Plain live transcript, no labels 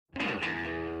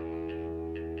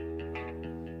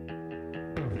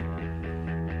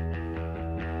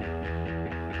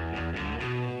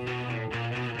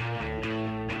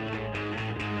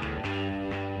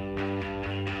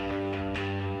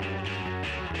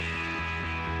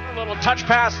little touch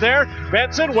pass there.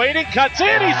 Benson waiting, cuts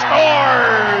in, he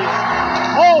scores!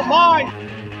 Oh my!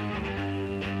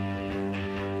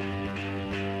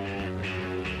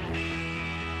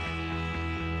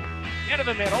 Into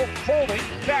the middle, holding,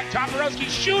 back, Toporowski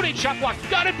shooting, shot block,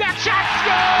 got it back, shot,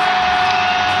 score!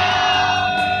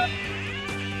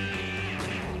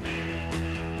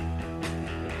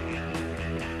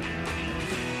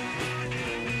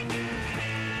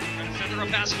 Center a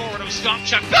pass forward, of stop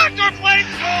check, backdoor play,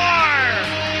 score!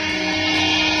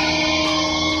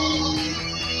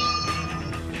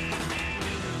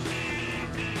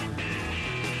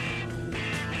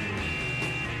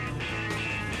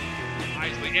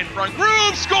 In front,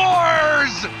 Groove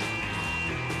scores!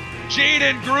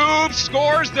 Jaden Groove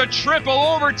scores the triple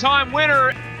overtime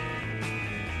winner.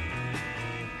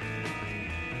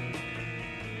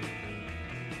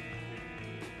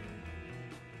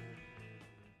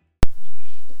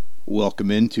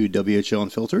 Welcome into WHL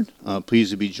Unfiltered.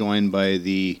 Pleased to be joined by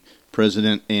the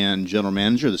President and General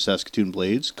Manager of the Saskatoon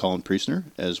Blades, Colin Priestner,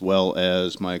 as well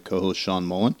as my co-host Sean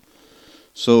Mullen.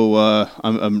 So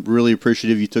I'm really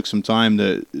appreciative you took some time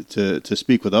to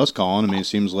speak with us, Colin. I mean, it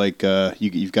seems like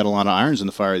you've got a lot of irons in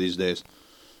the fire these days.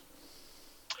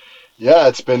 Yeah,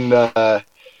 it's been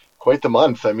quite the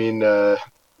month. I mean,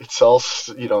 it's all,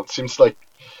 it seems like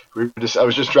I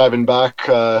was just driving back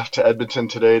to Edmonton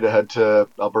today to head to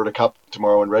Alberta Cup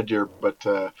tomorrow in Red Deer, but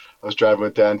I was driving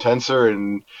with Dan Tenser,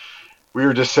 and we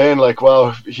were just saying, like,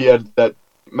 wow, he had that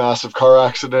massive car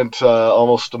accident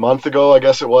almost a month ago, I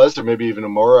guess it was, or maybe even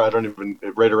more.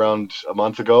 Right around a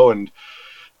month ago, and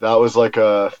that was like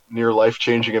a near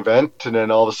life-changing event. And then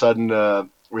all of a sudden,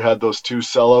 we had those two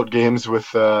sellout games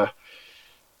with the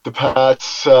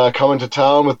Pats coming to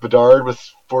town with Bedard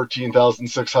with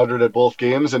 14,600 at both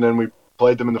games, and then we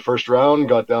played them in the first round,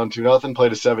 got down 2-0,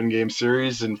 played a 7-game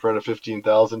series in front of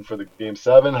 15,000 for the game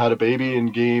 7, had a baby in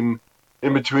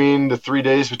between the 3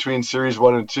 days between series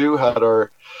 1 and 2, had our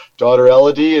daughter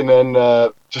Elodie, and then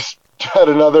just had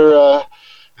another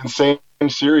insane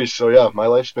series. So yeah, my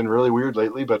life's been really weird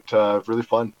lately, but really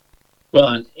fun.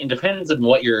 Well, it depends on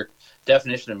what your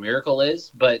definition of miracle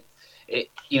is, but a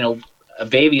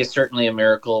baby is certainly a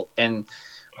miracle. And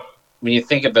when you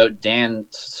think about Dan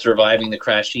surviving the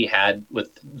crash he had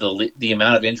with the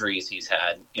amount of injuries he's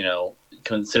had,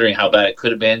 considering how bad it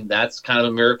could have been, that's kind of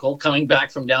a miracle. Coming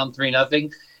back from down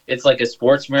 3-0, it's like a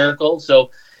sports miracle.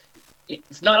 So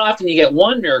it's not often you get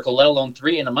one miracle, let alone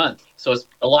 3 in a month. So it's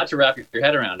a lot to wrap your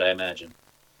head around, I imagine.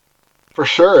 For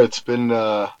sure. It's been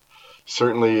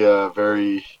certainly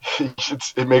very,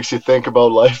 it makes you think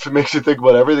about life. It makes you think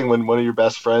about everything when one of your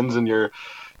best friends and your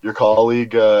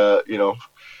colleague,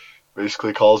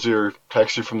 basically calls you or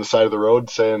texts you from the side of the road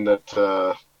saying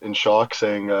that, in shock,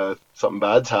 saying something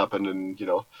bad's happened, and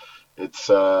it's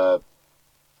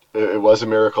it was a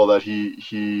miracle that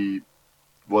he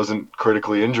wasn't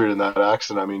critically injured in that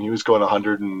accident. I mean, he was going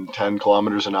 110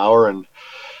 kilometers an hour and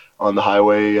on the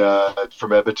highway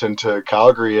from Edmonton to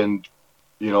Calgary, and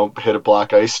hit a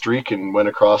black ice streak and went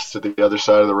across to the other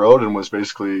side of the road and was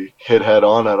basically hit head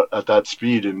on at that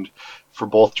speed. And for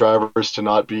both drivers to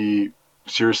not be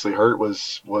seriously hurt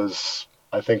was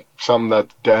I think something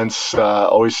that Dan's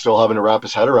always still having to wrap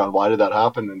his head around. Why did that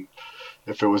happen? And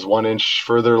if it was 1 inch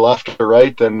further left or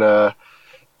right, then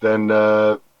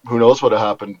who knows what had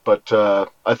happened. But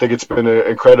I think it's been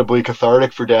incredibly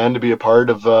cathartic for Dan to be a part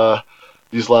of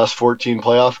these last 14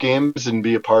 playoff games and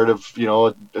be a part of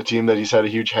a team that he's had a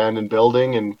huge hand in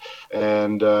building, and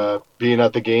being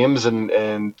at the games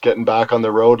and getting back on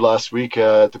the road last week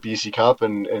at the BC Cup,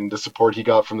 and the support he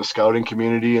got from the scouting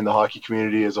community and the hockey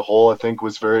community as a whole, I think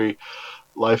was very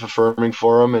life affirming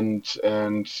for him. And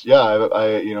yeah,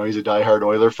 I he's a diehard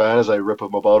Oiler fan, as I rip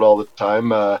him about all the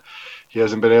time. He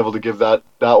hasn't been able to give that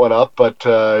one up, but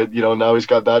now he's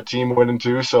got that team winning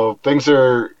too. So things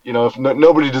are, if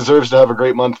nobody deserves to have a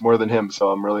great month more than him. So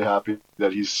I'm really happy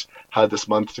that he's had this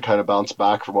month to kind of bounce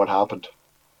back from what happened.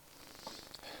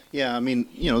 Yeah, I mean,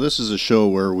 this is a show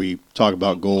where we talk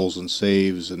about goals and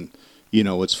saves, and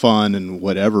it's fun and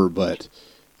whatever, but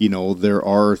there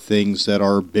are things that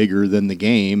are bigger than the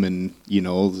game, and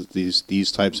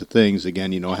these types of things.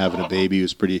 Again, having a baby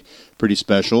was pretty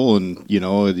special, and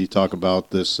you talk about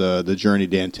this the journey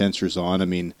Dan Tenser's on. I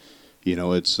mean,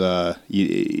 it's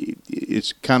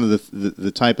kind of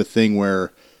the type of thing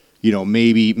where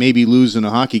maybe losing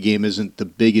a hockey game isn't the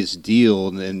biggest deal,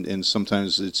 and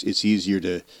sometimes it's easier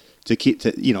to keep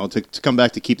to come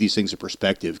back to keep these things in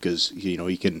perspective, because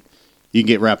you can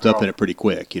get wrapped up in it pretty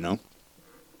quick.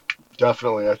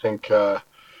 Definitely, I think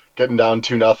getting down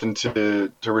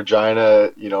 2-0 to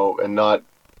Regina, and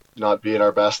not being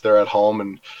our best there at home,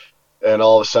 and and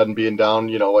all of a sudden being down,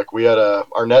 like we had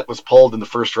our net was pulled in the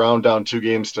first round down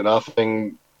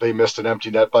 2-0. They missed an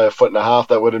empty net by 1.5 feet.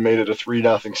 That would have made it a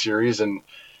 3-0 series. And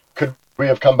could we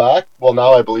have come back? Well,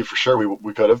 now I believe for sure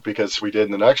we could have, because we did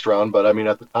in the next round. But I mean,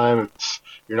 at the time,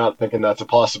 you're not thinking that's a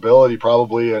possibility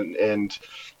probably. And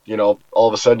all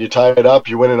of a sudden you tie it up,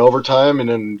 you win in overtime, and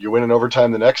then you win in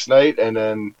overtime the next night. And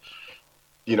then,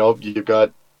 you've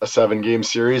got a 7-game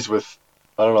series with,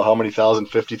 I don't know how many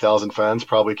 50,000 fans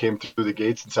probably came through the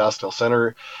gates in Saskatoon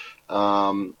Center.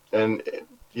 And it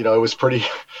was pretty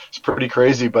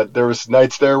crazy, but there was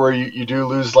nights there where you do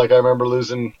lose. Like I remember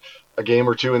losing a game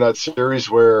or two in that series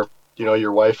where,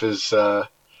 your wife is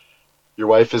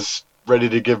ready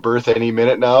to give birth any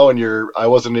minute now. And I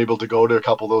wasn't able to go to a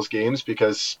couple of those games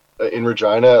because in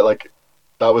Regina, like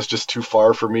that was just too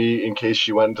far for me in case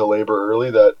she went into labor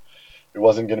early, that it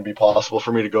wasn't going to be possible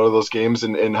for me to go to those games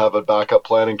and have a backup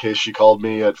plan in case she called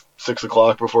me at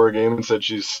 6:00 before a game and said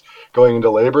she's going into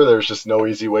labor. There's just no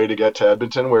easy way to get to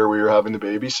Edmonton where we were having the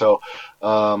baby. So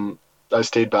I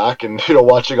stayed back and,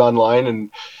 watching online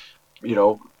and,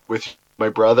 with my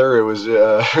brother, it was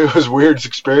a weird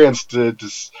experience to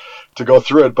go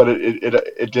through it, but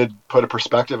it did put a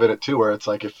perspective in it too, where it's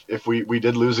like, if we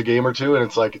did lose a game or two, and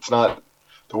it's like, it's not,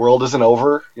 the world isn't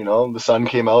over, the sun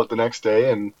came out the next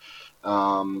day, and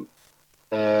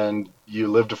you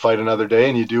live to fight another day,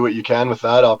 and you do what you can with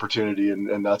that opportunity.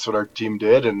 And that's what our team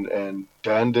did. And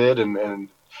Dan did. And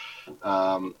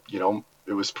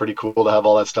it was pretty cool to have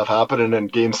all that stuff happen. And then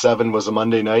Game 7 was a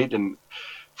Monday night, and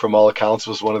from all accounts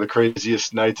was one of the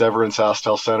craziest nights ever in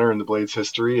Saskatoon Center in the Blades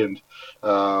history. And,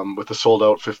 with a sold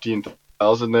out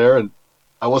 15,000 there. And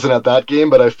I wasn't at that game,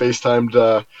 but I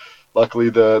FaceTimed, luckily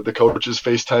the coaches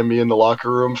FaceTimed me in the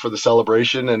locker room for the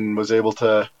celebration, and was able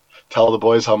to tell the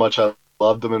boys how much I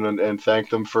loved them and thank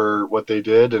them for what they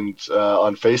did, and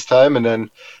on FaceTime, and then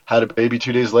had a baby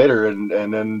 2 days later, and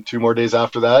then 2 more days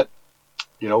after that,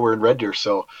 we're in Red Deer.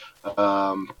 So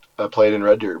I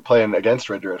playing against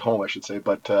Red Deer at home, I should say,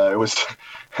 but it was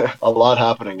a lot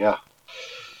happening. Yeah.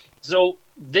 So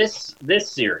this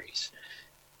series,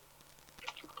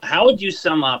 how would you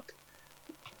sum up,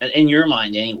 in your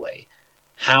mind anyway,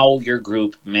 how your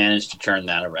group managed to turn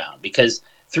that around? Because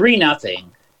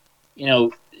 3-0,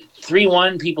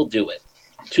 3-1, people do it.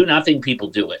 2-0, people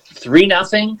do it.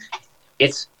 3-0,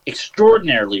 it's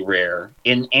extraordinarily rare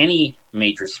in any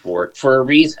major sport for a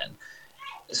reason.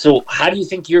 So how do you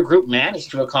think your group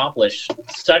managed to accomplish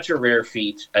such a rare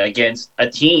feat against a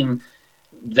team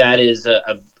that is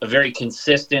a very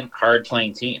consistent,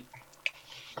 hard-playing team?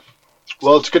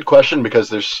 Well, it's a good question, because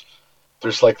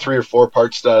there's like 3 or 4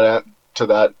 parts to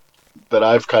that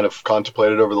I've kind of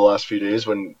contemplated over the last few days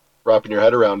when wrapping your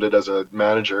head around it as a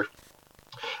manager.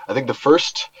 I think the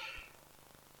first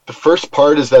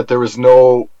part is that there was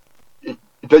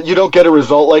that you don't get a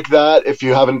result like that if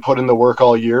you haven't put in the work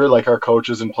all year, like our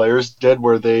coaches and players did,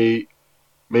 where they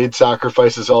made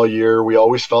sacrifices all year. We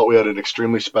always felt we had an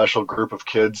extremely special group of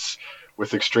kids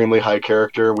with extremely high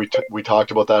character. We talked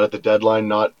about that at the deadline,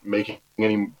 not making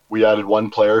any. We added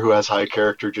 1 player who has high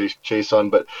character,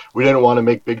 Jason, but we didn't want to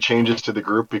make big changes to the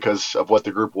group because of what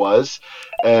the group was,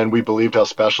 and we believed how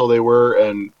special they were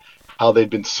and how they'd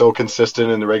been so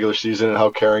consistent in the regular season and how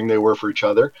caring they were for each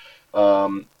other.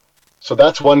 So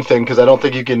that's one thing, because I don't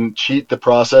think you can cheat the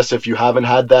process if you haven't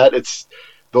had that.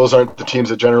 Those aren't the teams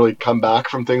that generally come back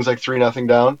from things like 3-0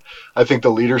 down. I think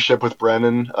the leadership with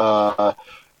Brennan, our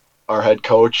head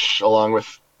coach, along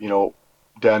with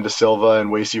Dan De Silva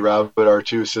and Wasey Rabbit, our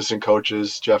 2 assistant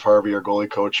coaches, Jeff Harvey, our goalie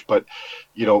coach. But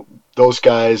those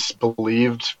guys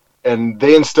believed, and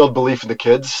they instilled belief in the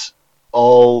kids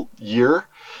all year.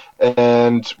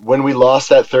 And when we lost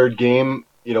that 3rd game,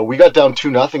 we got down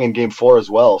 2-0 in Game 4 as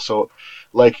well. So,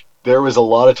 like, there was a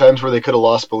lot of times where they could have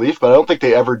lost belief, but I don't think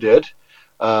they ever did.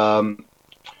 And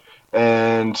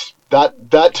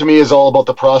that to me is all about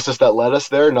the process that led us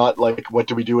there, not like what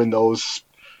do we do in those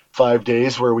 5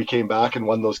 days where we came back and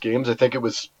won those games. I think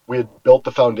we had built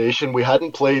the foundation. We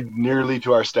hadn't played nearly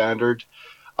to our standard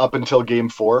up until Game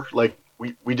 4. Like,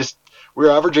 we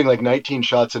were averaging like 19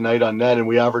 shots a night on net, and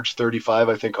we averaged 35,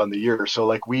 I think, on the year. So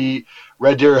like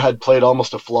Red Deer had played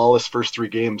almost a flawless first 3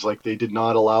 games. Like, they did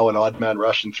not allow an odd man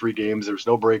rush in 3 games. There was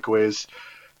no breakaways.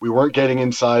 We weren't getting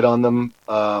inside on them.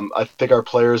 I think our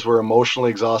players were emotionally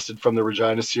exhausted from the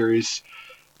Regina series.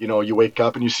 You wake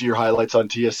up and you see your highlights on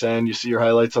TSN, you see your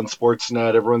highlights on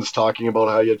Sportsnet. Everyone's talking about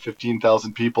how you had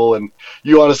 15,000 people, and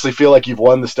you honestly feel like you've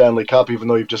won the Stanley Cup, even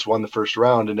though you've just won the first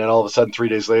round. And then all of a sudden, 3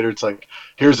 days later, it's like,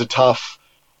 here's a tough,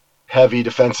 heavy,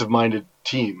 defensive-minded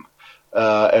team.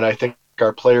 And I think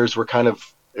our players were kind of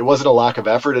it wasn't a lack of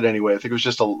effort in any way. I think it was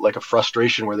just like a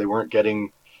frustration where they weren't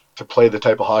getting to play the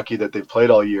type of hockey that they've played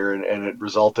all year, and it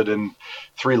resulted in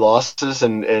 3 losses,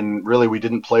 and really we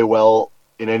didn't play well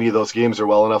in any of those games or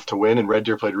well enough to win, and Red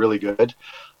Deer played really good.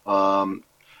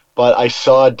 But I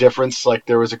saw a difference. Like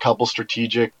there was a couple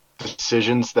strategic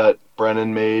decisions that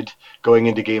Brennan made going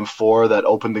into game 4 that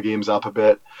opened the games up a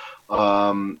bit.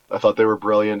 I thought they were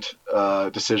brilliant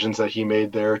decisions that he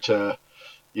made there to,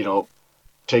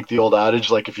 take the old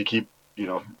adage, like if you keep,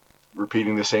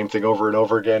 repeating the same thing over and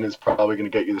over again is probably going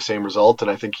to get you the same result. And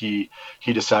I think he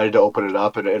decided to open it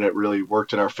up, and it really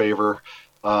worked in our favor.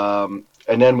 And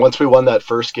then once we won that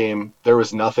first game, there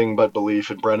was nothing but belief.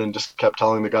 And Brennan just kept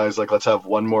telling the guys, like, let's have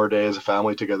one more day as a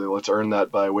family together. Let's earn that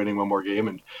by winning one more game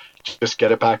and just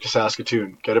get it back to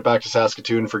Saskatoon. Get it back to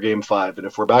Saskatoon for game 5. And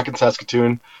if we're back in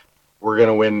Saskatoon, we're going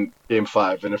to win game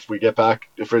 5. And if we get back,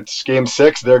 if it's game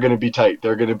 6, they're going to be tight.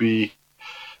 They're going to be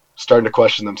starting to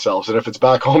question themselves. And if it's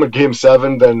back home at game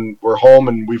 7, then we're home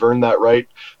and we've earned that right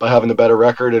by having the better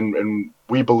record, and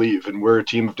we believe, and we're a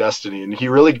team of destiny. And he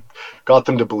really got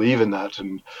them to believe in that.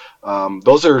 And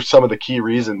those are some of the key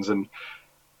reasons. And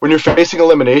when you're facing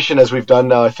elimination, as we've done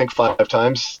now, I think 5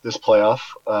 times this playoff,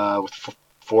 with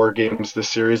 4 games this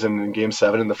series and in game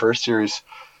 7 in the first series,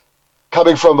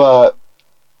 coming from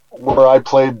where I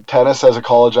played tennis as a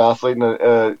college athlete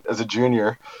and as a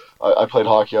junior, I played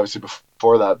hockey obviously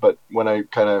before that, but when I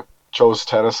kind of chose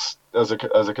tennis as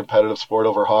a competitive sport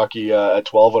over hockey at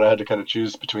 12, when I had to kind of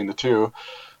choose between the two,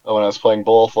 when I was playing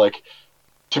both, like,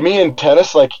 to me in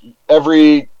tennis, like,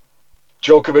 every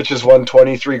Djokovic has won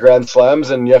 23 Grand Slams,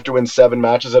 and you have to win 7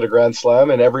 matches at a Grand Slam,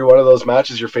 and every one of those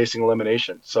matches you're facing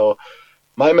elimination. So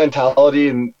my mentality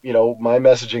and, my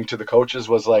messaging to the coaches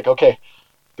was like, okay,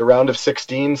 the round of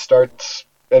 16 starts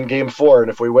in game 4,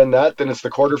 and if we win that, then it's the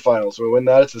quarterfinals. We win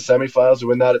that, it's the semifinals. We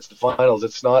win that, it's the finals.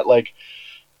 It's not like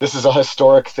this is a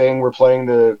historic thing. We're playing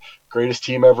the greatest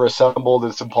team ever assembled.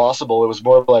 It's impossible. It was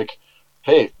more like,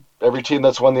 hey, every team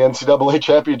that's won the NCAA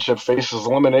championship faces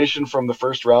elimination from the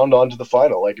first round on to the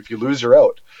final. Like, if you lose, you're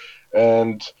out.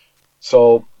 And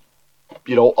so,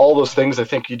 all those things, I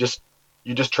think you just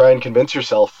try and convince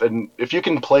yourself. And if you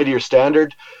can play to your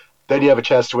standard, then you have a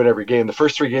chance to win every game. The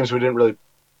first 3 games we didn't really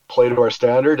play to our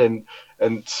standard, and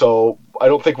so I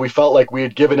don't think we felt like we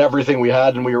had given everything we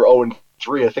had and we were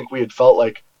 0-3. I think we had felt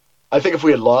like, if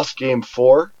we had lost game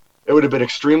 4, it would have been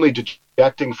extremely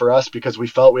dejecting for us, because we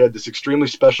felt we had this extremely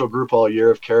special group all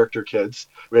year of character kids.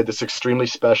 We had this extremely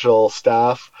special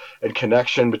staff and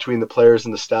connection between the players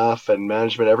and the staff and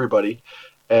management, everybody.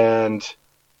 And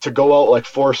to go out like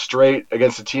 4 straight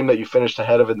against a team that you finished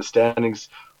ahead of in the standings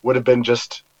would have been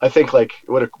just, I think, like, it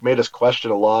would have made us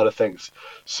question a lot of things.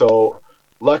 So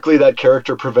luckily that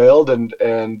character prevailed,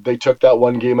 and they took that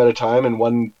one game at a time, and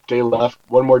one day left,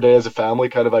 one more day as a family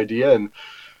kind of idea. And,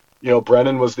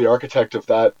 Brennan was the architect of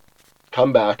that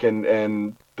comeback,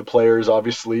 and the players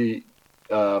obviously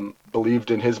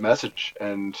believed in his message.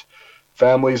 And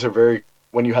families are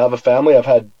when you have a family, I've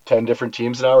had 10 different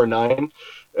teams now, or 9,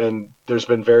 and there's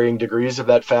been varying degrees of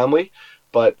that family,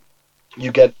 but you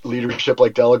get leadership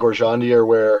like Della Gorjandier,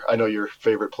 where I know your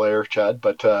favorite player, Chad,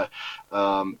 but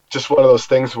just one of those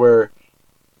things where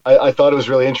I thought it was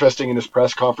really interesting in his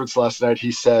press conference last night.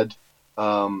 He said,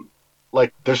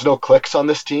 there's no cliques on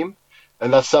this team.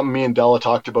 And that's something me and Della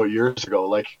talked about years ago.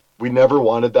 Like, we never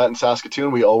wanted that in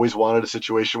Saskatoon. We always wanted a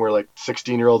situation where, like,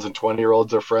 16-year-olds and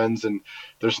 20-year-olds are friends, and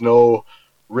there's no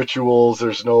rituals,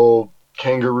 there's no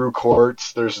kangaroo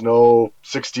courts, there's no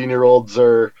 16-year-olds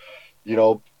are,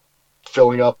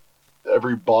 filling up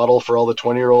every bottle for all the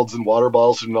 20-year-olds and water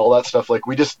bottles and all that stuff. Like,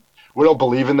 we don't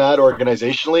believe in that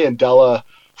organizationally, and Della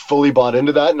fully bought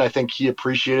into that. And I think he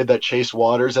appreciated that Chase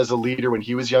Waters, as a leader when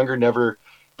he was younger, never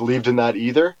believed in that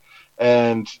either.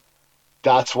 And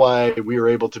that's why we were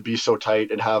able to be so tight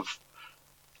and have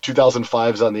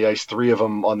 2005s on the ice, 3 of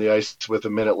them on the ice with a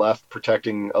minute left,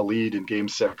 protecting a lead in game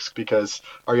 6, because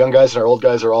our young guys and our old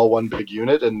guys are all one big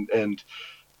unit. And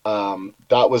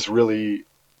that was really,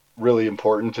 really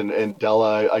important. And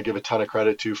Della, I give a ton of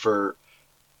credit to for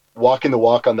walking the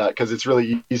walk on that, because it's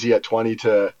really easy at 20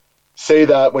 to say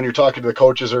that when you're talking to the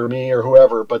coaches or me or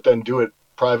whoever, but then do it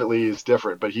privately is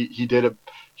different. But he did it.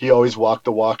 He always walked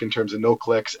the walk in terms of no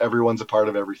cliques. Everyone's a part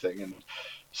of everything. And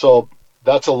so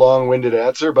that's a long-winded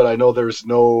answer, but I know there's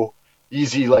no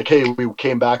easy, like, hey, we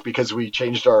came back because we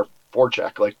changed our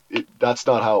forecheck. Like, that's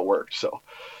not how it worked. So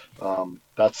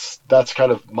that's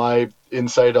kind of my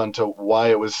insight onto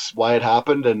why it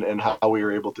happened and how we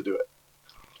were able to do it.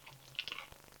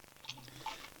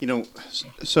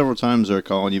 Several times there,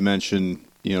 Colin, you mentioned,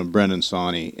 Brennan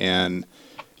Sonne, and,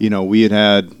 we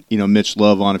had Mitch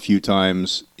Love on a few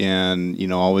times,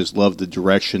 and always loved the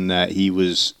direction that he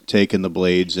was taking the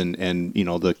Blades, and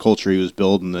the culture he was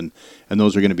building, and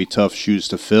those are going to be tough shoes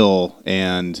to fill.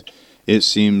 And it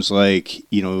seems like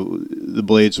the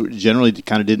Blades generally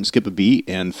kind of didn't skip a beat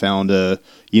and found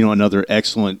another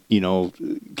excellent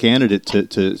candidate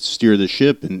to steer the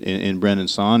ship in Brennan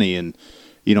Sonne. And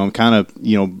I'm kind of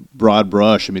broad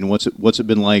brush. I mean, what's it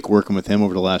been like working with him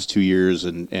over the last 2 years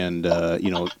and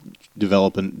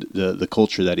developing the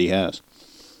culture that he has?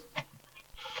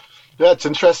 Yeah, it's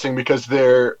interesting because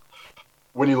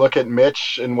when you look at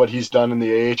Mitch and what he's done in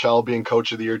the AHL, being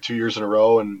coach of the year 2 years in a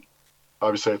row, and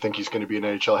obviously I think he's going to be an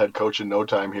NHL head coach in no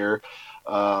time here.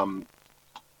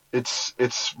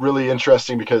 It's really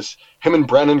interesting because him and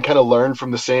Brennan kind of learned from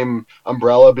the same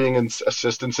umbrella, being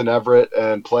assistants in Everett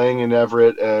and playing in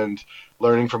Everett and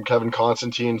learning from Kevin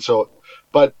Constantine.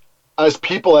 But as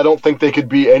people, I don't think they could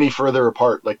be any further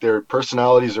apart. Like, their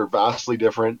personalities are vastly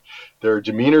different. Their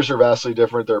demeanors are vastly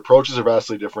different. Their approaches are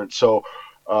vastly different. So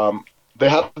they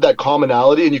have that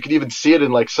commonality, and you can even see it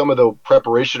in like some of the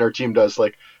preparation our team does.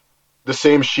 Like, the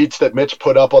same sheets that Mitch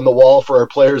put up on the wall for our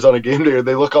players on a game day,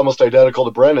 they look almost identical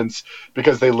to Brennan's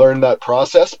because they learned that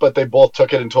process, but they both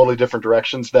took it in totally different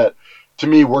directions that, to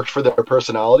me, worked for their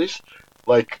personalities.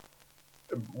 Like,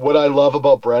 what I love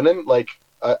about Brennan, like,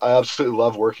 I absolutely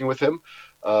love working with him.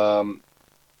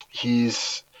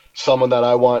 He's someone that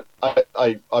I want.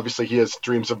 I obviously he has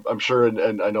dreams of, I'm sure,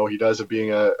 and I know he does, of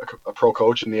being a pro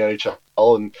coach in the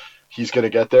NHL, and he's going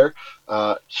to get there.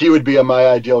 He would be my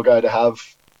ideal guy to have,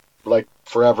 like,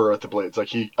 forever at the Blades.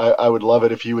 Like, I would love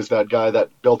it if he was that guy that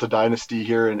built a dynasty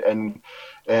here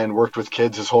and worked with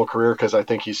kids his whole career, because I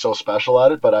think he's so special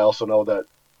at it. But I also know that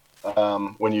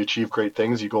when you achieve great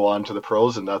things, you go on to the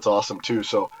pros, and that's awesome too.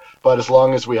 So, but as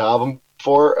long as we have him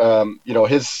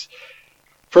his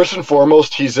first and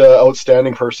foremost, he's an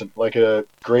outstanding person, like a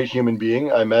great human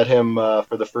being. I met him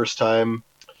for the first time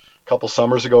a couple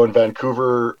summers ago in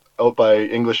Vancouver, out by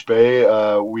English Bay.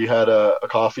 We had a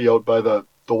coffee out by the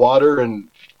water, and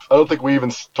I don't think we even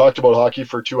talked about hockey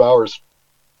for 2 hours.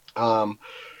 I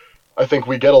think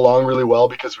we get along really well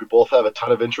because we both have a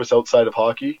ton of interests outside of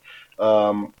hockey,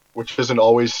 which isn't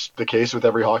always the case with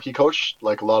every hockey coach.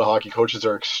 Like, a lot of hockey coaches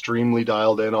are extremely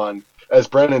dialed in on, as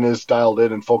Brennan is dialed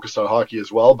in and focused on hockey as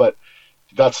well, but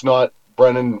that's not,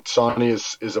 Brennan Sonne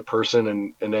is a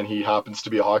person, and then he happens to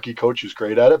be a hockey coach who's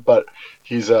great at it, but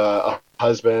he's a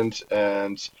husband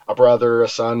and a brother, a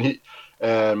son.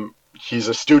 He's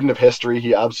a student of history.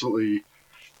 He absolutely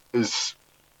is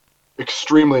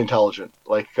extremely intelligent,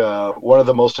 like one of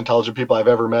the most intelligent people I've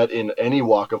ever met in any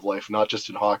walk of life, not just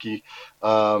in hockey.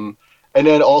 And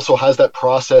then also has that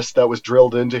process that was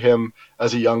drilled into him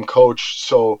as a young coach,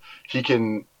 so he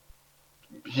can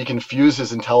fuse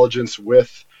his intelligence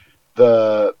with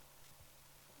the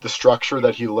structure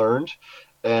that he learned,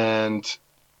 and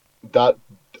that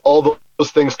all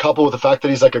those things, coupled with the fact that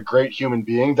he's like a great human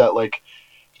being, that, like,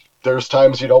 there's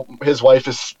times, his wife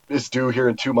is due here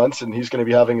in 2 months, and he's going to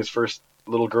be having his first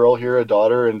little girl here, a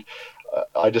daughter, and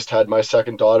I just had my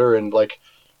second daughter, and, like,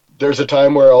 there's a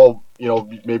time where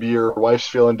maybe your wife's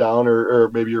feeling down, or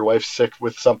maybe your wife's sick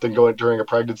with something going during a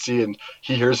pregnancy, and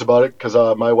he hears about it because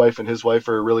my wife and his wife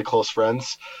are really close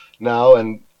friends now,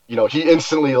 and he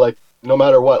instantly, like, no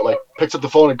matter what, like, picks up the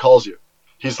phone and calls you.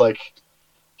 He's like,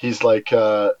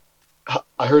 I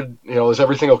heard, is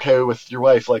everything okay with your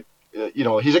wife? Like,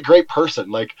 he's a great person,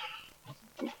 like,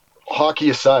 hockey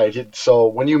aside. So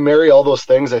when you marry all those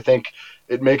things, I think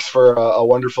it makes for a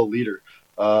wonderful leader.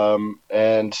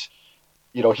 And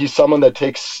he's someone that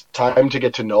takes time to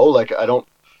get to know. Like,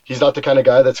 he's not the kind of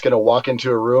guy that's going to walk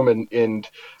into a room and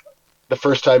the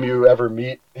first time you ever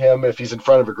meet him, if he's in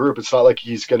front of a group, it's not like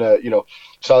he's going to,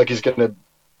 it's not like he's going to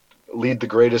lead the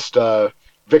greatest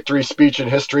victory speech in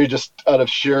history just out of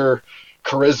sheer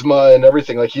charisma and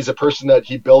everything. Like, he's a person that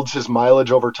he builds his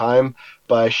mileage over time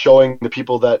by showing the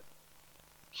people that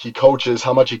he coaches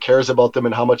how much he cares about them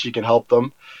and how much he can help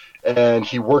them. And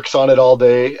he works on it all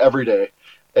day, every day.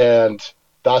 And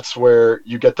that's where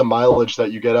you get the mileage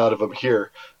that you get out of him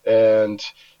here. And,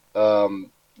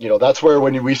 that's where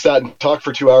when we sat and talked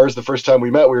for 2 hours the first time we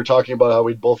met, we were talking about how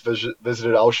we'd both visited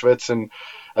Auschwitz and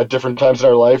at different times in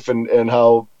our life, and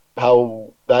how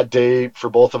that day for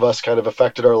both of us kind of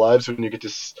affected our lives when you get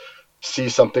to see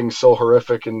something so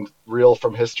horrific and real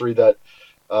from history that,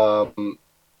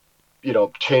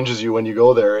 changes you when you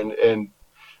go there. And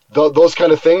those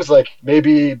kind of things, like,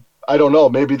 maybe, I don't know,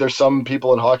 maybe there's some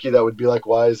people in hockey that would be like,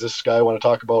 why does this guy want to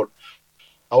talk about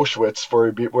Auschwitz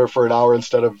for an hour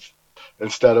instead of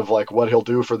instead of like what he'll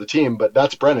do for the team. But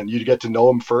that's Brennan. You get to know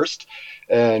him first,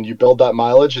 and you build that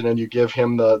mileage, and then you give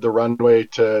him the runway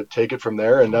to take it from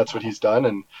there. And that's what he's done,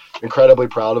 and incredibly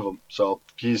proud of him. So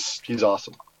he's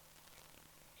awesome.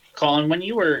 Colin, when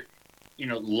you were,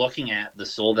 looking at the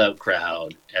sold out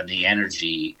crowd and the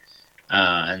energy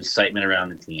and excitement around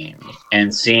the team,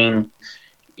 and seeing,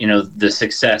 the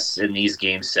success in these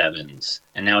game sevens,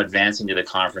 and now advancing to the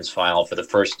conference final for the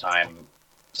first time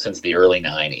since the early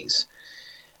 90s.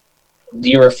 Do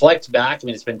you reflect back? I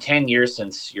mean, it's been 10 years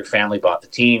since your family bought the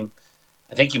team.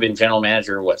 I think you've been general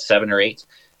manager, 7 or 8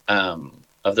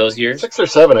 of those years? 6 or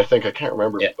 7, I think. I can't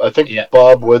remember. Yeah. I think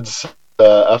Bob Woods,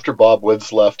 after Bob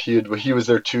Woods left, he was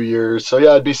there 2 years. So,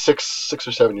 yeah, it'd be 6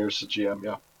 or 7 years as GM,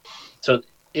 yeah. So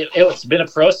it's been a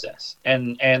process.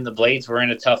 And the Blades were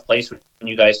in a tough place when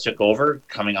you guys took over,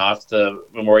 coming off the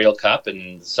Memorial Cup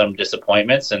and some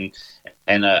disappointments and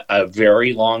a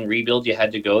very long rebuild you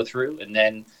had to go through. And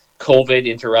then COVID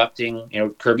interrupting,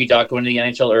 Kirby Dach going to the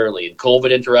NHL early, and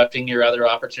COVID interrupting your other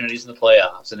opportunities in the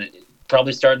playoffs. And it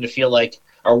probably starting to feel like,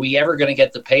 are we ever going to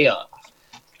get the payoff?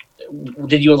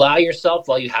 Did you allow yourself,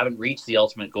 while you haven't reached the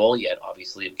ultimate goal yet,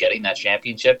 obviously, of getting that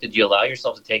championship, did you allow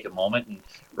yourself to take a moment and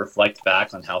reflect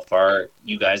back on how far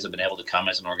you guys have been able to come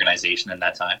as an organization in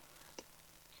that time?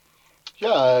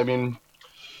 Yeah, I mean,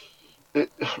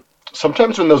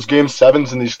 sometimes when those game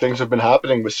sevens and these things have been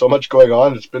happening with so much going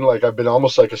on, it's been like I've been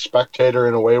almost like a spectator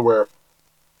in a way where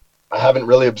I haven't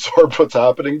really absorbed what's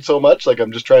happening so much. Like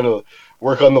I'm just trying to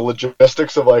work on the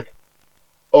logistics of like,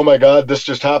 oh my God, this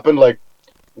just happened. Like,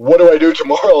 what do I do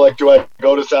tomorrow? Like, do I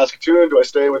go to Saskatoon? Do I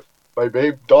stay with my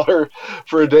daughter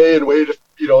for a day and wait?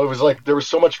 It was like there was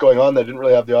so much going on that I didn't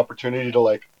really have the opportunity to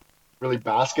like really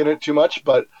bask in it too much.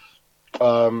 But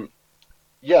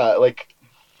yeah, like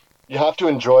you have to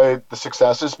enjoy the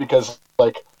successes because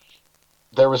like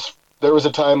there was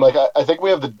a time like I think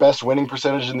we have the best winning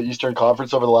percentage in the Eastern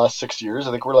Conference over the last 6 years.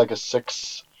 I think we're like a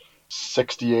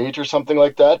 668 or something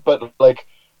like that. But like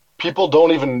people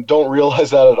don't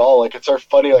realize that at all. Like it's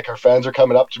funny, like our fans are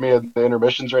coming up to me in the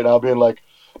intermissions right now being like,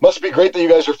 must be great that you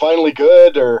guys are finally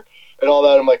good and all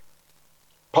that. I'm like,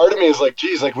 part of me is like,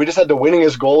 geez, like we just had the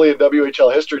winningest goalie in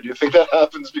WHL history. Do you think that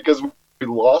happens because we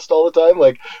lost all the time?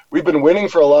 Like we've been winning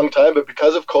for a long time, but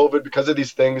because of COVID, because of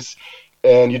these things,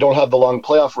 and you don't have the long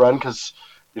playoff run because,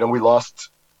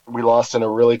 we lost in a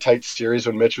really tight series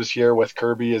when Mitch was here with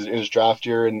Kirby in his draft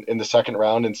year in the second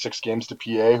round in 6 games to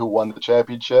PA, who won the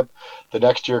championship. The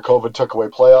next year, COVID took away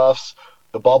playoffs.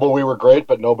 The bubble, we were great,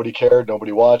 but nobody cared.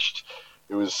 Nobody watched.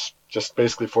 It was just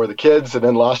basically for the kids. And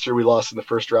then last year, we lost in the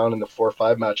first round in the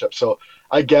 4-5 matchup. So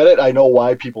I get it. I know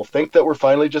why people think that we're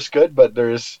finally just good, but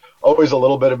there is always a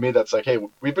little bit of me that's like, hey,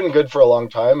 we've been good for a long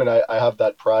time. And I have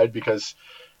that pride because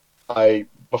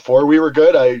before we were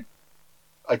good,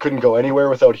 I couldn't go anywhere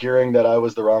without hearing that I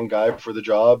was the wrong guy for the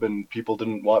job and people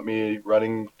didn't want me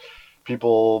running.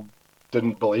 People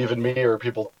didn't believe in me, or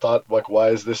people thought like, why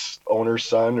is this owner's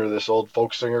son or this old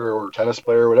folk singer or tennis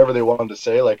player, or whatever they wanted to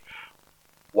say, like,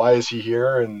 why is he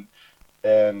here? And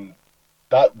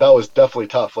that was definitely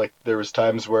tough. Like there was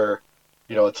times where,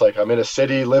 it's like I'm in a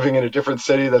city, living in a different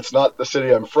city that's not the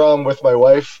city I'm from, with my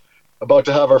wife, about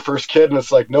to have our first kid, and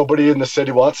it's like nobody in the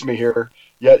city wants me here.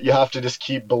 Yet you have to just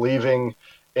keep believing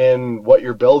in what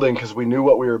you're building, because we knew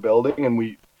what we were building, and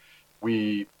we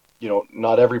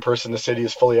not every person in the city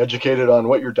is fully educated on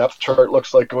what your depth chart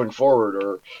looks like going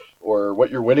forward, or what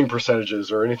your winning percentage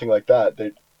is, or anything like that.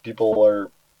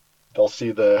 They'll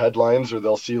see the headlines, or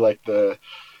they'll see like the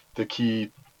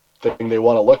key thing they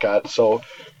want to look at. So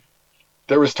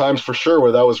there was times for sure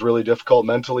where that was really difficult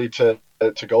mentally to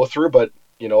go through, but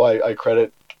I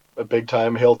credit a big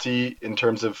time Hilty in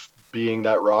terms of being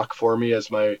that rock for me as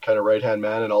my kind of right-hand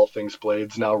man in all things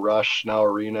Blades, now Rush, now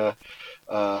Arena,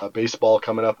 baseball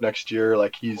coming up next year.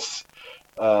 Like he's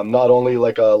not only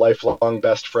like a lifelong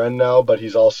best friend now, but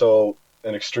he's also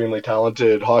an extremely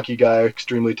talented hockey guy,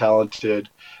 extremely talented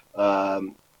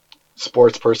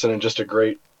sports person, and just a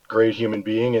great human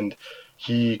being. And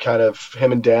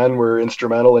him and Dan were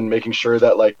instrumental in making sure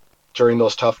that like during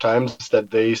those tough times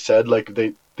that they said like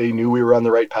they knew we were on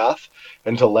the right path,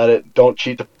 and to don't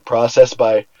cheat the process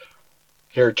by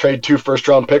here, trade 2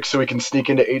 first-round picks so we can sneak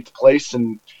into 8th place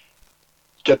and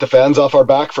get the fans off our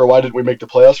back for why didn't we make the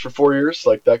playoffs for 4 years,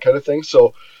 like that kind of thing.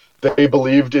 So they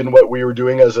believed in what we were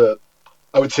doing as a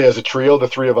trio, the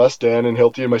 3 of us, Dan and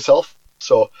Hilty and myself.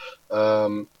 So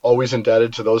always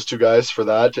indebted to those 2 guys for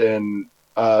that. And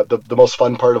the most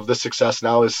fun part of this success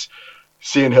now is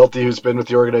seeing Hilty, who's been with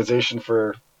the organization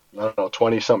for,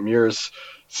 20-something years,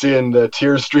 seeing the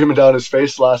tears streaming down his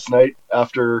face last night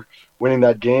after winning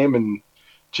that game, and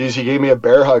geez, he gave me a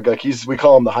bear hug. Like we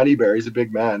call him the honey bear. He's a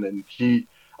big man, and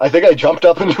I think I jumped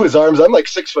up into his arms. I'm like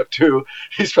 6'2".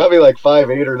 He's probably like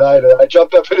 5'8" or 9. And I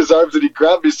jumped up in his arms and he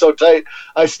grabbed me so tight.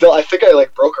 I think I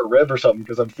like broke a rib or something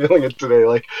because I'm feeling it today.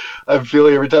 Like I'm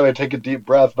feeling every time I take a deep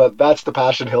breath. But that's the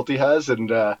passion Hilty has, and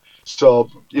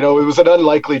so it was an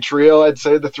unlikely trio. I'd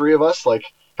say the three of us. Like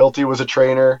Hilty was a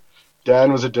trainer,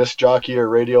 Dan was a disc jockey or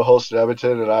radio host at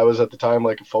Edmonton, and I was at the time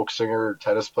like a folk singer,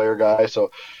 tennis player guy.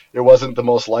 So it wasn't the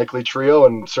most likely trio,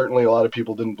 and certainly a lot of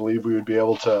people didn't believe we would be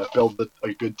able to build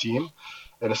a good team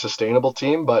and a sustainable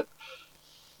team. But,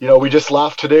 we just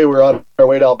laughed today. We're on our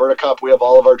way to Alberta Cup. We have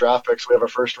all of our draft picks. We have a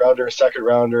first rounder, a second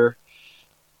rounder,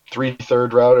 3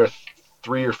 third rounder,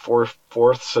 3 or 4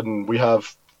 fourths, and we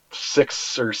have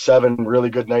 6 or 7 really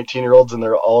good 19-year-olds, and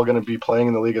they're all going to be playing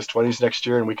in the league as 20s next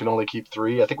year, and we can only keep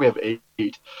 3. I think we have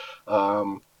 8.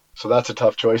 So that's a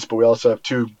tough choice, but we also have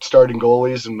 2 starting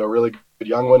goalies and a really good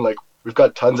young one. Like, we've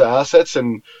got tons of assets,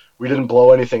 and we didn't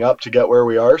blow anything up to get where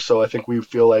we are. So I think we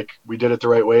feel like we did it the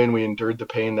right way, and we endured the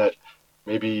pain that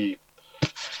maybe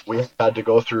we had to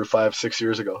go through 5-6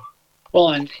 years ago. Well,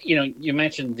 and you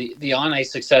mentioned the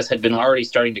on-ice success had been already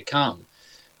starting to come,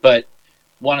 but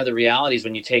one of the realities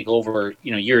when you take over,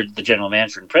 you're the general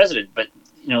manager and president, but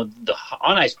the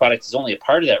on-ice product is only a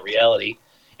part of that reality.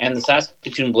 And the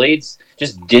Saskatoon Blades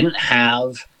just didn't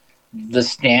have the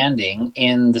standing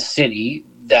in the city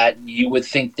that you would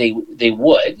think they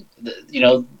would.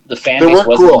 The fan base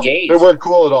wasn't engaged. They weren't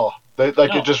cool at all.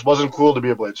 It just wasn't cool to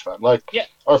be a Blades fan.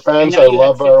 Our fans, I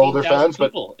love our older fans, but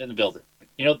people in the building.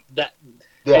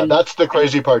 That's the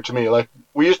crazy part to me. Like,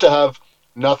 we used to have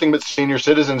nothing but senior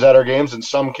citizens at our games and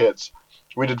some kids.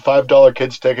 We did $5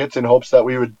 kids tickets in hopes that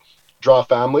we would draw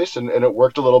families, and it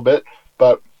worked a little bit,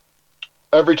 but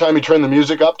every time you turn the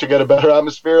music up to get a better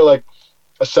atmosphere, like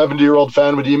a 70-year-old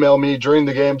fan would email me during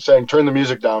the game saying, "Turn the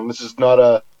music down. This is not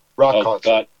a rock concert."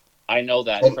 God, I know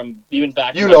that from even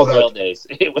back in the Royal days.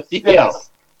 It was, yes.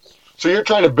 So you're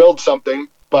trying to build something,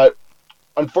 but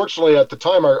unfortunately at the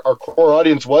time our core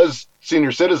audience was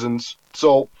senior citizens.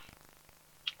 So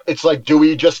it's like, do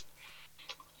we just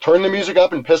turn the music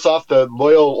up and piss off the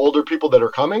loyal older people that are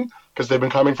coming because they've been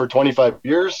coming for 25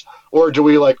 years? Or do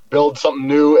we build something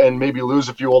new and maybe lose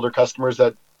a few older customers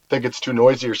that think it's too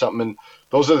noisy or something? And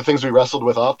those are the things we wrestled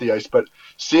with off the ice. But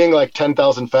seeing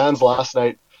 10,000 fans last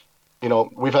night,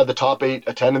 we've had the top 8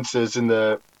 attendances in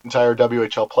the entire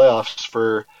WHL playoffs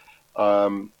for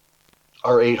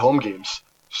our 8 home games.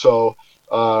 So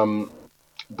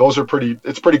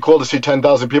it's pretty cool to see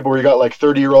 10,000 people where you got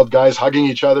 30-year-old guys hugging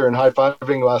each other and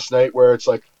high-fiving last night, where it's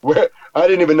where I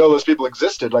didn't even know those people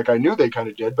existed. I knew they kind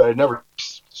of did, but I never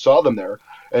saw them there.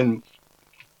 And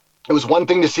it was one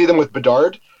thing to see them with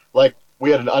Bedard. We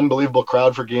had an unbelievable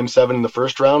crowd for Game 7 in the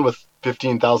first round with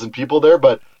 15,000 people there,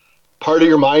 but part of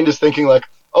your mind is thinking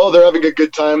oh, they're having a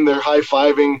good time, they're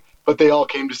high-fiving, but they all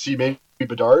came to see maybe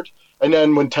Bedard. And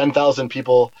then when 10,000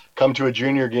 people come to a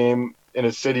junior game in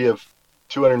a city of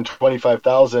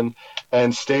 225,000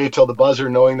 and stay till the buzzer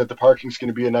knowing that the parking's going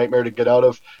to be a nightmare to get out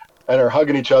of and are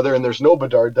hugging each other and there's no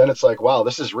Bedard, then it's wow,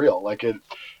 this is real.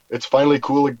 It's finally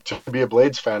cool to be a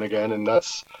Blades fan again, and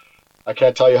I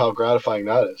can't tell you how gratifying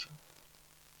that is.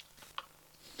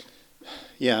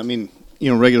 Yeah, I mean,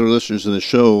 regular listeners of the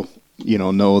show,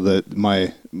 know that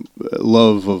my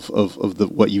love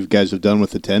of what you guys have done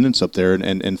with attendance up there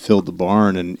and filled the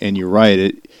barn, and you're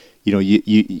right.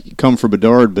 You come for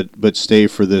Bedard, but stay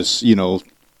for this,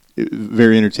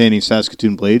 very entertaining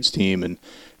Saskatoon Blades team, and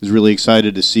was really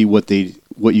excited to see what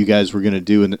you guys were going to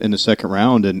do in the second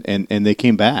round, and they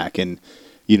came back, and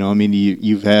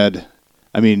you've had,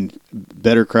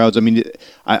 better crowds.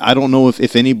 I don't know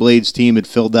if any Blades team had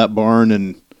filled that barn,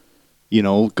 and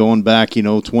going back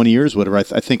 20 years, whatever. I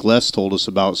think Les told us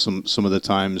about some of the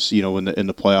times in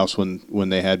the playoffs when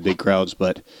they had big crowds,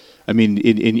 but.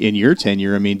 In your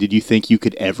tenure, did you think you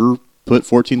could ever put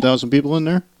 14,000 people in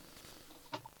there?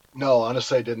 No,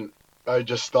 honestly, I didn't. I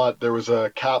just thought there was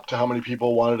a cap to how many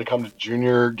people wanted to come to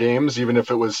junior games, even if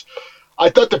it was... I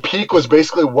thought the peak was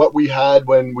basically what we had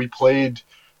when we played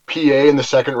PA in the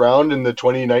second round in the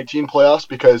 2019 playoffs,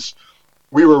 because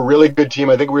we were a really good team.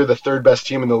 I think we were the third best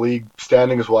team in the league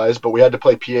standings-wise, but we had to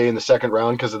play PA in the second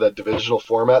round because of that divisional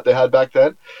format they had back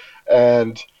then.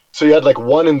 And... so you had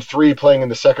 1 and 3 playing in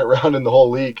the second round in the whole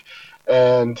league.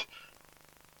 And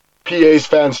PA's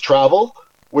fans travel,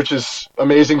 which is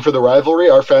amazing for the rivalry.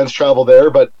 Our fans travel there,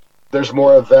 but there's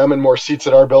more of them and more seats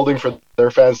at our building for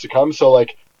their fans to come. So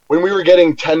when we were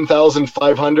getting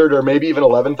 10,500 or maybe even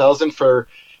 11,000 for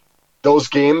those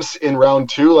games in round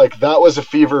 2, like that was a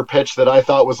fever pitch that I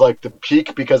thought was like the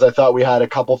peak, because I thought we had a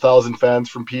couple thousand fans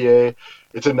from PA.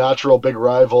 It's a natural big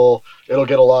rival. It'll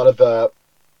get a lot of the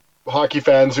hockey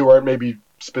fans who aren't maybe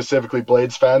specifically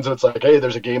Blades fans. So it's like, hey,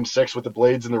 there's a game 6 with the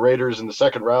Blades and the Raiders in the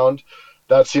second round.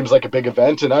 That seems like a big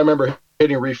event. And I remember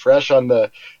hitting refresh on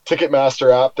the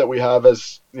Ticketmaster app that we have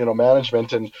as,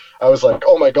 management. And I was like,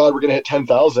 oh my God, we're going to hit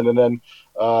 10,000. And then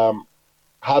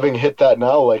having hit that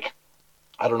now, like,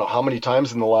 I don't know how many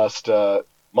times in the last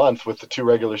month with the 2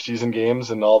 regular season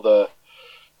games and all the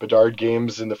Bedard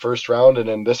games in the first round, and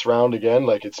then this round again,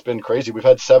 like it's been crazy. We've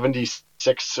had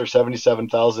 76 or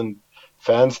 77,000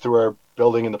 fans through our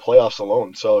building in the playoffs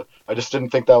alone. So I just didn't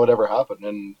think that would ever happen.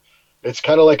 And it's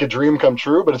kind of like a dream come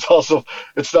true, but it's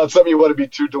not something you want to be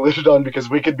too deluded on, because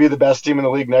we could be the best team in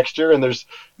the league next year, and there's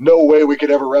no way we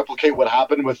could ever replicate what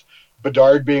happened with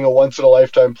Bedard being a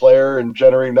once-in-a-lifetime player and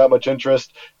generating that much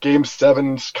interest. Game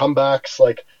 7s, comebacks,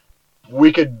 like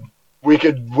we could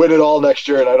win it all next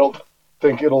year, and I don't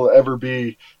think it'll ever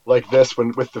be like this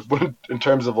when in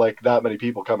terms of like that many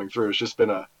people coming through. It's just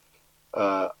been a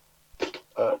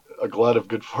glut of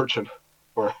good fortune.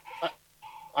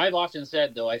 I've often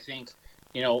said, though, I think,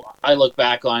 I look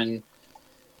back on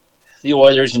the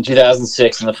Oilers in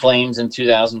 2006 and the Flames in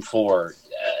 2004,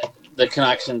 the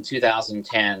Canucks in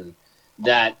 2010,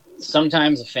 that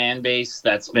sometimes a fan base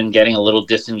that's been getting a little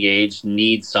disengaged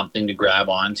needs something to grab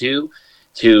onto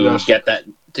to get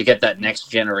that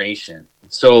next generation.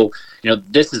 So,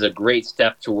 this is a great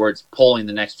step towards pulling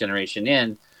the next generation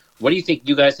in. What do you think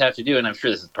you guys have to do? And I'm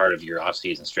sure this is part of your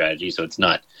off-season strategy, so it's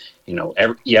not, you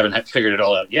haven't figured it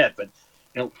all out yet. But,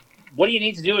 what do you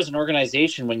need to do as an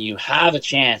organization when you have a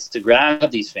chance to grab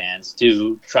these fans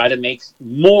to try to make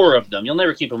more of them? You'll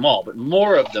never keep them all, but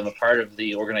more of them a part of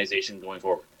the organization going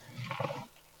forward.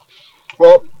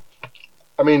 Well,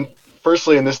 I mean,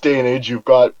 firstly, in this day and age, you've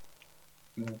got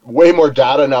way more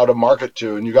data now to market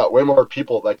to, and you got way more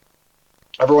people. Like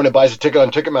everyone who buys a ticket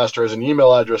on Ticketmaster has an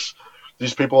email address.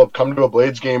 These people have come to a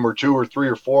Blades game or 2 or 3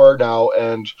 or 4 now,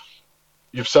 and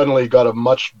you've suddenly got a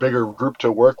much bigger group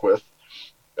to work with.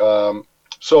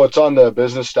 So it's on the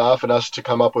business staff and us to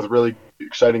come up with really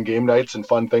exciting game nights and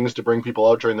fun things to bring people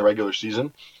out during the regular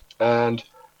season. And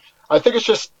I think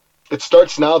it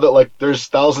starts now that like there's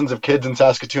thousands of kids in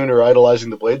Saskatoon who are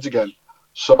idolizing the Blades again.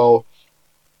 So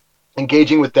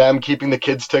engaging with them, keeping the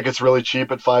kids' tickets really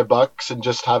cheap at $5, and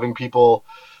just having people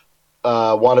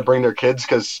want to bring their kids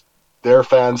because they're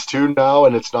fans too now,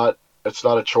 and it's not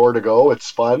a chore to go. It's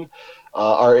fun.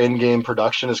 Our in-game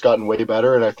production has gotten way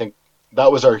better, and I think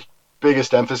that was our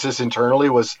biggest emphasis internally.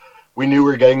 Was we knew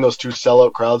we were getting those 2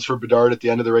 sellout crowds for Bedard at the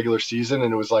end of the regular season,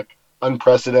 and it was like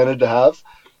unprecedented to have.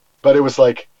 But it was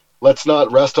like, let's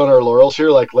not rest on our laurels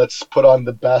here. Like, let's put on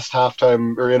the best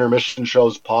halftime or intermission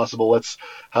shows possible. Let's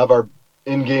have our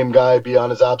in-game guy be on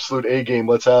his absolute A game.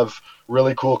 Let's have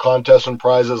really cool contests and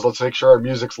prizes. Let's make sure our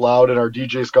music's loud and our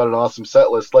DJ's got an awesome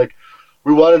set list. Like,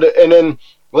 we wanted to, and then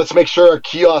let's make sure our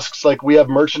kiosks, like we have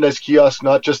merchandise kiosks,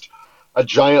 not just a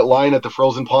giant line at the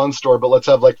Frozen Pond store, but let's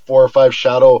have like 4 or 5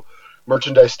 shadow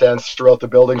merchandise stands throughout the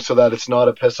building so that it's not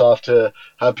a piss off to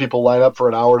have people line up for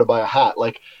an hour to buy a hat.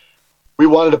 Like, we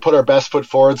wanted to put our best foot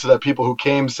forward so that people who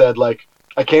came said, like,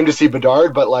 I came to see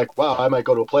Bedard, but like, wow, I might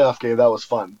go to a playoff game. That was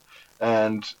fun.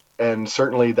 And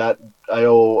certainly that I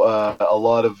owe a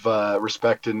lot of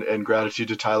respect and gratitude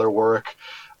to Tyler Warwick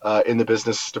in the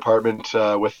business department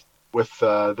with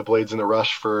the Blades and the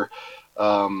Rush for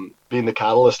being the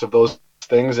catalyst of those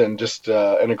things, and just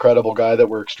an incredible guy that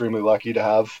we're extremely lucky to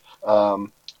have,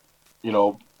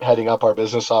 heading up our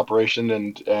business operation,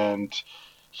 and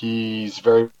he's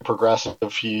very progressive.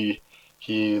 He's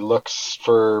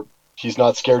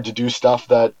not scared to do stuff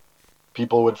that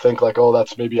people would think like, oh,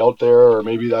 that's maybe out there, or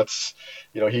maybe that's,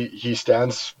 he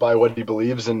stands by what he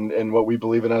believes and what we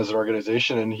believe in as an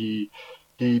organization, and he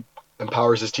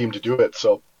empowers his team to do it.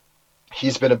 So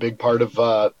he's been a big part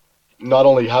of not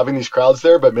only having these crowds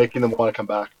there, but making them want to come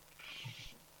back.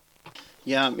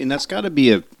 Yeah, I mean, that's got to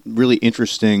be a really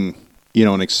interesting,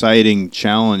 an exciting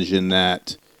challenge in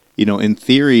that, in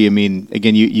theory, I mean,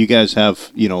 again, you guys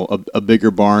have, a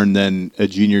bigger barn than a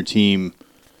junior team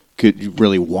could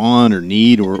really want or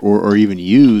need or even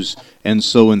use. And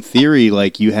so in theory,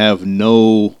 like, you have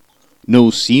no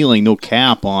ceiling, no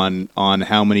cap on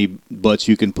how many butts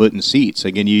you can put in seats.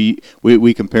 Again,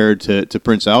 we compared to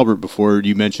Prince Albert before.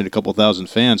 You mentioned a couple thousand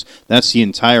fans. That's the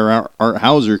entire Art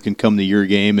Hauser can come to your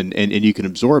game, and you can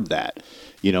absorb that.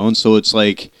 And so it's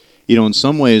like, in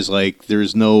some ways, like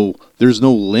there's no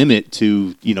limit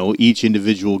to each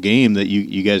individual game that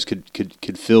you guys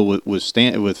could fill with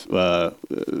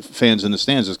fans in the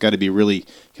stands. It's got to be really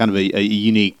kind of a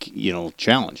unique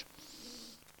challenge.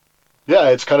 Yeah,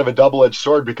 it's kind of a double-edged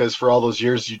sword because for all those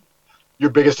years, your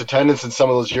biggest attendance in some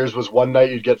of those years was one night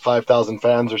you'd get 5,000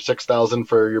 fans or 6,000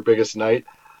 for your biggest night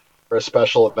or a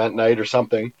special event night or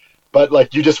something. But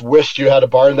like you just wished you had a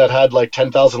barn that had like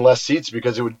 10,000 less seats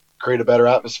because it would create a better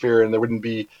atmosphere and there wouldn't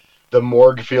be the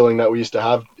morgue feeling that we used to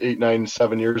have 8, 9,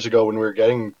 7 years ago when we were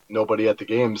getting nobody at the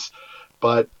games.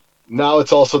 But now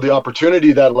it's also the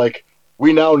opportunity that like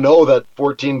we now know that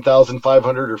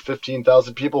 14,500 or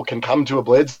 15,000 people can come to a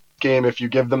Blades game if you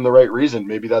give them the right reason.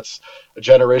 Maybe that's a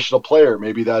generational player,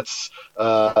 maybe that's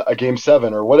a game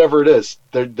 7 or whatever it is.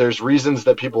 There's reasons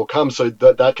that people come, so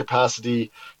that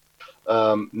capacity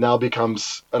now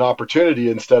becomes an opportunity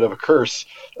instead of a curse.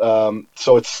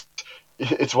 So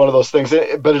it's one of those things,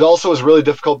 but it also is really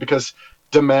difficult because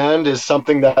demand is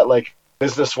something that like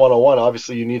business 101,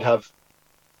 obviously you need to have,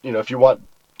 if you want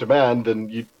demand, then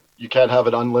you can't have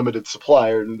an unlimited supply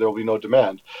and there'll be no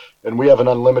demand. And we have an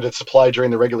unlimited supply during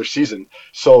the regular season.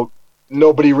 So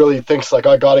nobody really thinks like,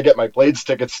 I got to get my Blades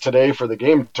tickets today for the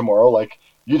game tomorrow. Like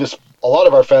a lot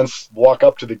of our fans walk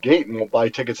up to the gate and will buy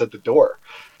tickets at the door.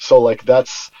 So like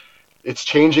it's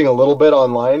changing a little bit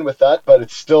online with that, but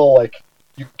it's still like,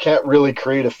 you can't really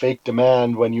create a fake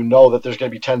demand when you know that there's going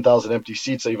to be 10,000 empty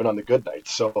seats even on the good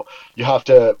nights. So you have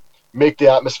to make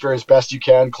the atmosphere as best you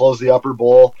can, close the upper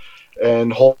bowl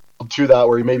and hold to that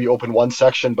where you maybe open one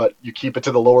section, but you keep it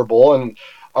to the lower bowl. And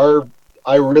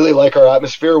I really like our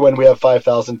atmosphere when we have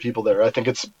 5,000 people there. I think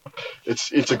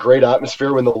it's a great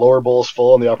atmosphere when the lower bowl is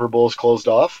full and the upper bowl is closed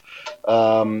off.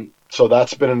 So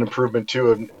that's been an improvement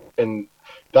too. And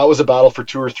that was a battle for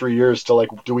 2 or 3 years to like,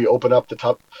 do we open up the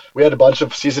top? We had a bunch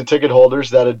of season ticket holders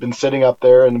that had been sitting up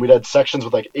there and we'd had sections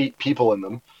with like 8 people in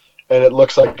them. And it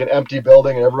looks like an empty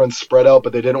building and everyone's spread out,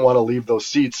 but they didn't want to leave those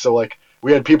seats. So like,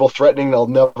 we had people threatening they'll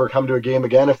never come to a game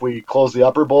again if we close the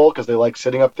upper bowl because they like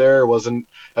sitting up there. It wasn't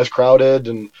as crowded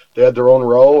and they had their own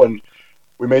row. And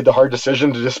we made the hard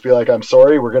decision to just be like, I'm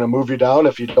sorry, we're going to move you down.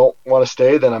 If you don't want to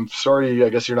stay, then I'm sorry, I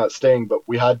guess you're not staying. But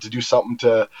we had to do something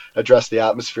to address the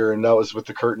atmosphere, and that was with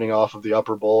the curtaining off of the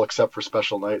upper bowl except for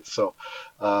special nights. So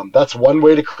that's one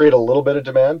way to create a little bit of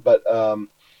demand. But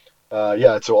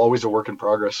yeah, it's always a work in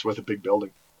progress with a big building.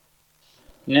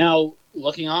 Now,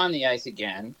 looking on the ice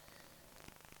again,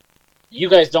 you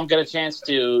guys don't get a chance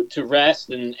to rest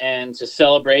and to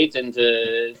celebrate and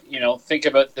to think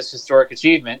about this historic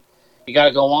achievement. You got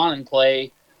to go on and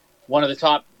play one of the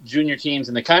top junior teams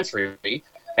in the country.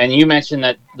 And you mentioned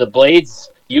that the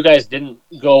Blades, you guys didn't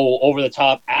go over the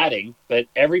top adding, but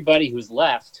everybody who's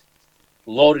left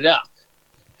loaded up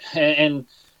and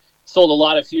sold a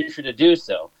lot of future to do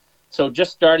so. So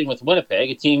just starting with Winnipeg,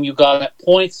 a team you got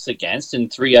points against in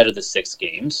 3 out of the 6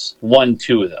 games, won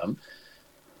 2 of them.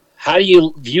 How do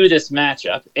you view this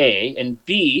matchup, A? And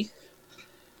B,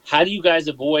 how do you guys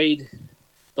avoid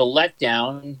the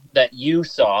letdown that you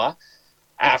saw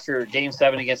after Game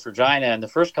 7 against Regina and the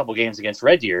first couple games against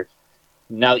Red Deer,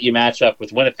 now that you match up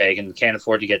with Winnipeg and can't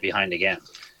afford to get behind again?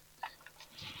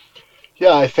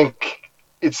 Yeah, I think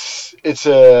it's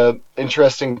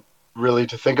interesting really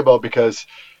to think about because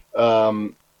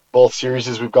both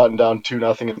series we've gotten down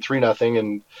 2-0 and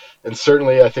 3-0, and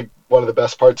certainly I think one of the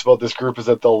best parts about this group is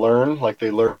that they'll learn, like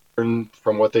they learn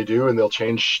from what they do, and they'll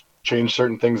change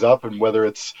certain things up. And whether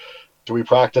it's, do we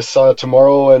practice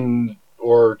tomorrow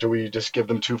or do we just give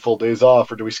them 2 full days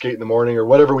off, or do we skate in the morning, or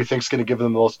whatever we think is going to give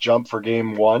them the most jump for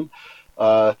game 1.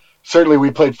 Certainly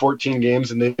we played 14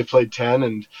 games and they played 10,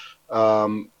 and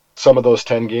some of those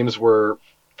 10 games were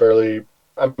fairly,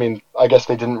 I guess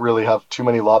they didn't really have too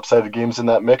many lopsided games in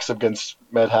that mix. Against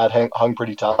Medhat hung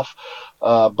pretty tough.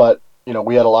 But,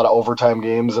 we had a lot of overtime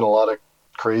games and a lot of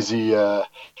crazy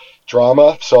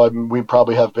drama. So we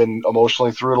probably have been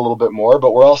emotionally through it a little bit more.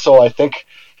 But we're also, I think,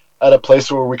 at a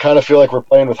place where we kind of feel like we're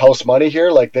playing with house money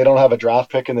here. Like they don't have a draft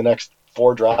pick in the next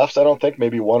 4 drafts, I don't think.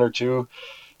 Maybe 1 or 2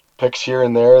 picks here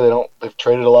and there. They've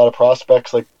traded a lot of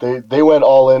prospects. Like they went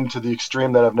all in to the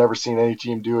extreme that I've never seen any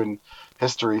team do in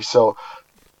history. So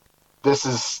this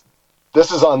is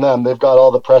on them. They've got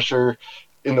all the pressure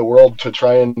in the world to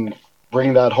try and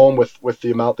bring that home with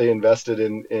the amount they invested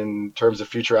in terms of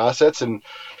future assets, and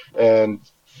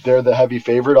they're the heavy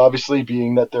favorite, obviously,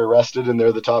 being that they're rested and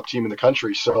they're the top team in the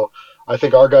country. So I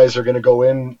think our guys are going to go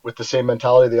in with the same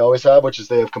mentality they always have, which is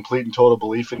they have complete and total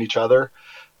belief in each other.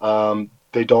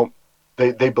 They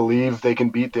believe they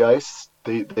can beat the ice.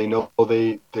 They know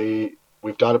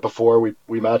we've done it before.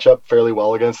 We match up fairly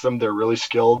well against them. They're really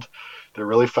skilled. They're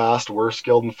really fast. We're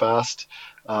skilled and fast.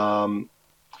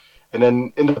 And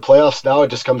then into the playoffs now, it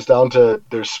just comes down to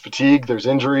there's fatigue, there's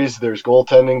injuries, there's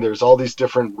goaltending, there's all these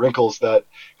different wrinkles that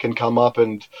can come up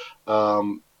and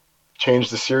change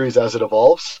the series as it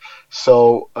evolves.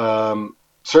 So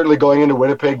certainly going into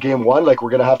Winnipeg game one, like we're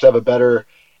going to have a better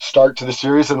start to the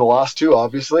series than the last two,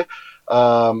 obviously.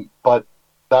 But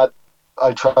that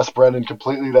I trust Brendan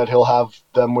completely that he'll have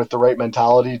them with the right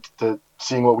mentality to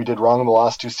seeing what we did wrong in the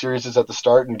last two series at the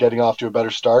start and getting off to a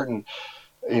better start. And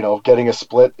getting a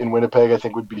split in Winnipeg, I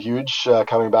think would be huge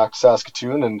coming back to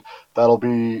Saskatoon. And that'll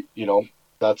be,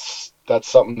 that's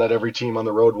something that every team on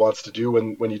the road wants to do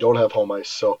when you don't have home ice.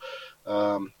 So,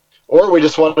 or we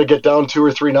just want to get down 2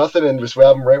 or 3-0 and just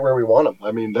have them right where we want them.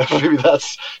 I mean, maybe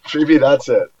that's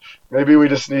it. Maybe we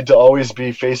just need to always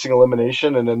be facing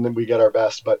elimination and then we get our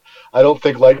best. But I don't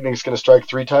think Lightning's going to strike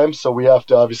 3 times. So we have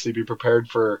to obviously be prepared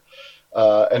for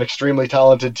an extremely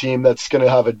talented team that's going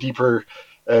to have a deeper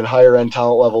and higher end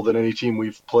talent level than any team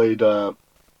we've played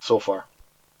so far.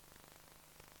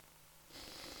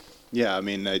 Yeah, I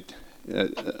mean,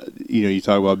 you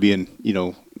talk about being,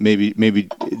 maybe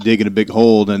digging a big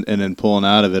hole and then pulling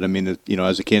out of it. I mean,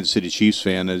 as a Kansas City Chiefs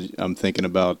fan, I'm thinking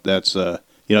about that's,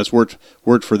 it's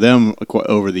worked for them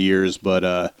over the years. But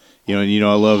I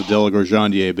love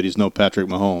Delegorjandier, but he's no Patrick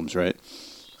Mahomes, right?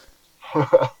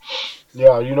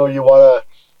 Yeah,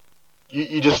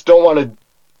 you just don't want to.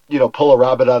 Pull a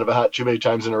rabbit out of a hat too many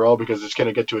times in a row because it's going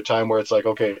to get to a time where it's like,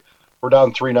 okay, we're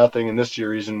down 3-0 in this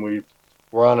series and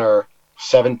we're on our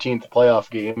 17th playoff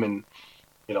game, and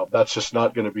that's just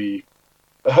not going to be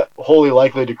wholly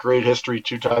likely to create history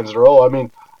 2 times in a row. I mean,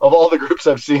 of all the groups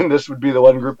I've seen, this would be the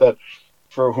one group that,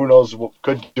 for who knows,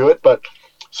 could do it. But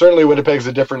certainly Winnipeg's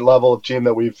a different level of team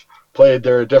that we've played.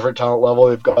 They're a different talent level.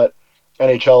 They've got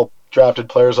NHL drafted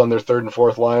players on their 3rd and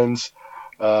 4th lines.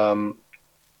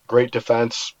 Great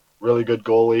defense. Really good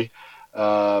goalie.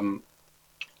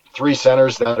 3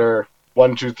 centers that are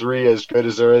 1, 2, 3 as good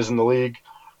as there is in the league.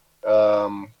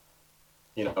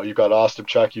 You've got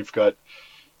Ostapchuk, you've got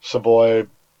Savoy,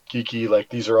 Geeky. Like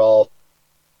these are all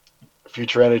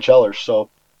future NHLers.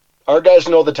 So our guys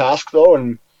know the task though,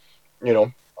 and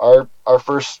our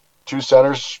first 2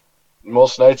 centers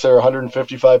most nights are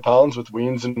 155 pounds with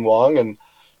Weens and Wong, and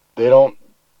they don't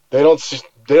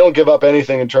give up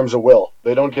anything in terms of will.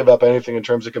 They don't give up anything in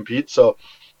terms of compete. So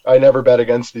I never bet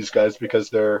against these guys because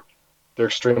they're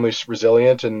extremely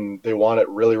resilient and they want it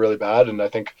really, really bad. And I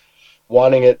think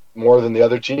wanting it more than the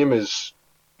other team there's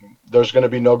going to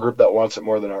be no group that wants it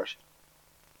more than ours.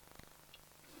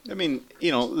 I mean,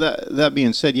 that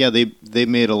being said, yeah, they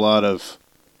made a lot of,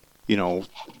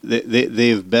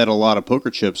 they've bet a lot of poker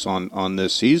chips on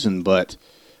this season, but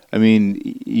I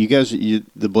mean, you guys,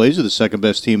 the Blaze are the second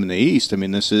best team in the East. I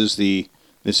mean, this is the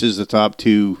top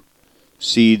 2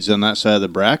 seeds on that side of the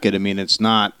bracket. I mean, it's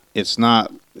not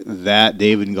that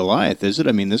David and Goliath, is it?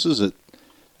 I mean,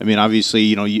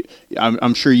 obviously,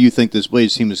 I'm sure you think this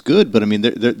Blaze team is good, but I mean,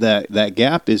 that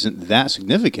gap isn't that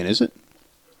significant, is it?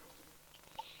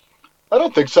 I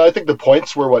don't think so. I think the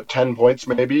points were 10 points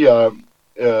maybe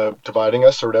dividing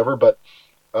us or whatever, but.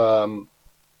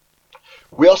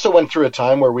 We also went through a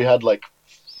time where we had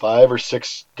 5 or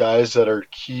 6 guys that are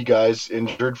key guys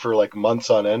injured for months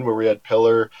on end, where we had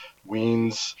Pillar,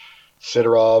 Weens,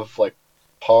 Sidorov,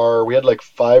 Parr. We had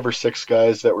 5 or 6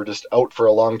 guys that were just out for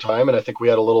a long time, and I think we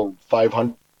had a little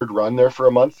 500 run there for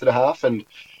a month and a half, and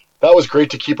that was great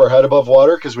to keep our head above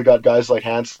water because we got guys like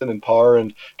Hansen and Parr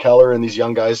and Keller, and these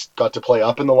young guys got to play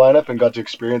up in the lineup and got to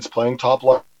experience playing top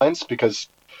lines because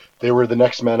they were the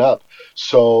next men up.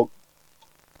 So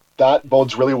that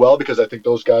bodes really well because I think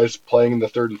those guys playing in the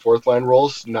 3rd and 4th line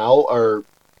roles now are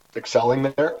excelling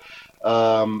there.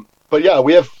 But yeah,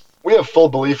 we have full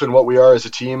belief in what we are as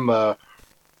a team.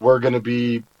 We're going to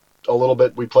be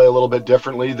we play a little bit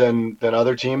differently than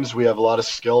other teams. We have a lot of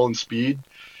skill and speed.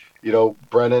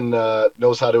 Brennan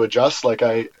knows how to adjust.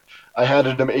 I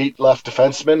handed him 8 left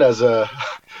defensemen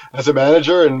as a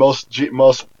manager, and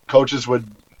most coaches would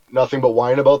nothing but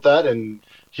whine about that, and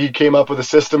he came up with a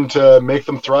system to make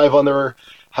them thrive on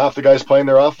half the guys playing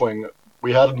their off wing.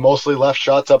 We had mostly left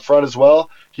shots up front as well.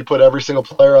 He put every single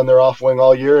player on their off wing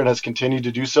all year and has continued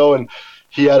to do so. And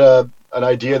he had an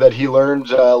idea that he learned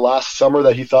last summer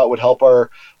that he thought would help our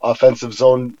offensive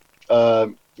zone,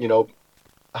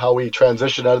 how we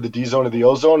transition out of the D zone to the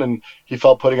O zone. And he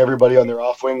felt putting everybody on their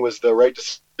off wing was the right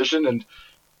decision. And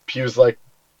he was like,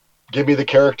 give me the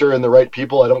character and the right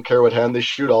people. I don't care what hand they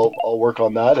shoot. I'll work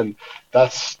on that. And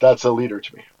that's a leader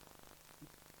to me.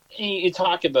 You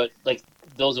talk about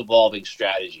those evolving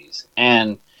strategies,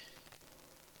 and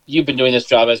you've been doing this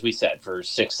job, as we said, for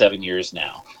 6-7 years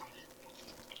now.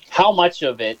 how much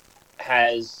of it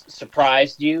has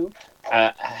surprised you?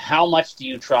 How much do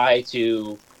you try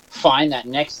to find that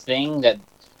next thing that,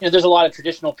 there's a lot of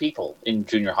traditional people in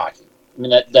junior hockey. I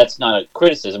mean, that's not a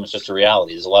criticism, it's just a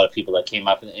reality. There's a lot of people that came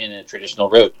up in a traditional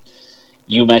route.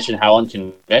 You mentioned how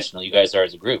unconventional you guys are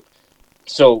as a group.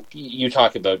 So you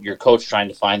talk about your coach trying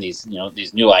to find these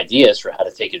new ideas for how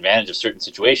to take advantage of certain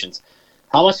situations.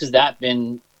 How much has that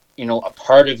been, a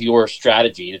part of your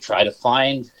strategy to try to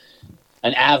find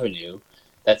an avenue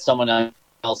that someone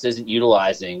else isn't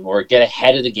utilizing, or get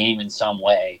ahead of the game in some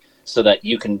way so that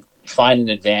you can find an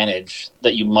advantage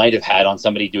that you might have had on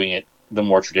somebody doing it the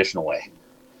more traditional way?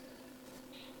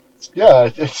 Yeah,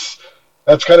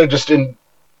 that's kind of just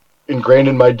ingrained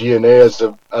in my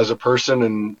DNA as a person,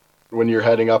 and when you're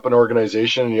heading up an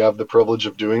organization and you have the privilege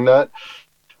of doing that,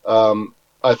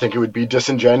 I think it would be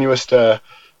disingenuous to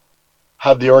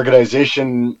have the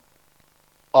organization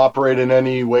operate in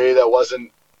any way that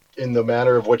wasn't in the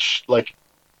manner of which, like,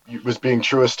 was being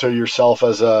truest to yourself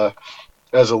as a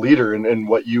leader, and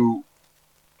what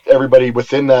everybody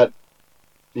within that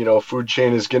food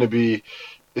chain is going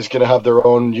to have their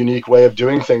own unique way of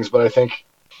doing things. But I think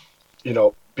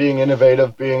being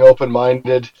innovative, being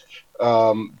open-minded,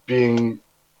 being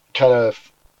kind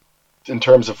of, in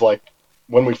terms of, like,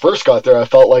 when we first got there, I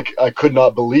felt like I could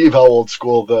not believe how old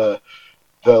school the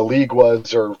league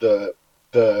was, or the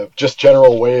just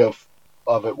general way of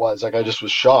it was. Like, I just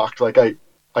was shocked. Like, I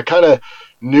kind of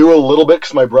knew a little bit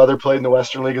because my brother played in the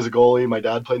Western League as a goalie. My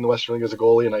dad played in the Western League as a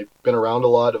goalie, and I've been around a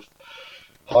lot of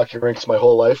hockey rinks my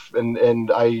whole life. And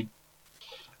I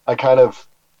kind of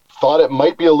thought it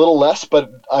might be a little less,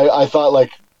 but I thought,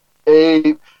 like,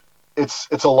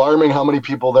 it's alarming how many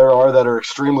people there are that are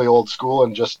extremely old school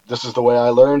and just, this is the way I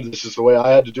learned, this is the way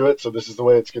I had to do it, so this is the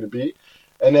way it's going to be.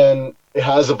 And then it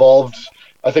has evolved.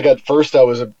 I think at first I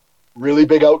was a really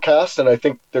big outcast, and I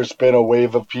think there's been a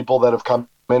wave of people that have come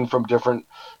in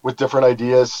with different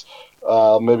ideas,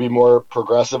 maybe more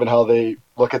progressive in how they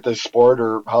look at the sport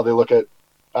or how they look at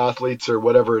athletes or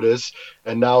whatever it is.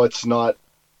 And now it's not,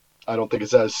 I don't think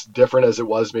it's as different as it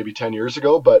was maybe 10 years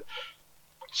ago, but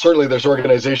certainly there's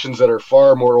organizations that are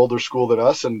far more older school than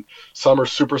us, and some are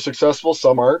super successful,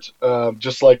 some aren't.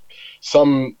 Just like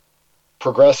some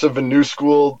progressive and new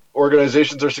school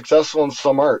organizations are successful and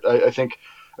some aren't. I think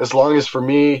as long as, for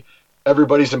me,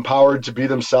 everybody's empowered to be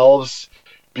themselves,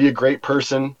 be a great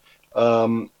person,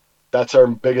 that's our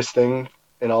biggest thing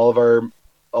in all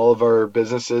of our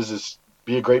businesses, is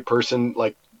be a great person.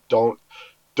 Like, don't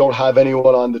have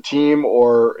anyone on the team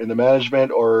or in the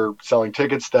management or selling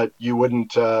tickets that you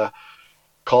wouldn't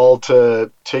call to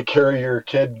take care of your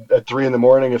kid at 3 a.m.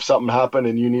 if something happened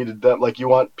and you needed them. Like, you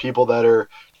want people that are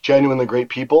genuinely great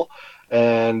people,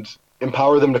 and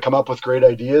empower them to come up with great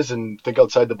ideas and think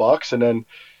outside the box. And then,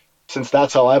 since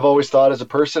that's how I've always thought as a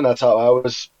person, that's how I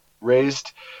was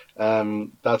raised,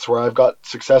 that's where I've got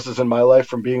successes in my life,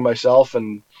 from being myself.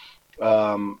 And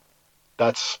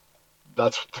that's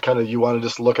kind of, you want to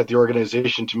just look at the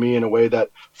organization, to me, in a way that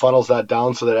funnels that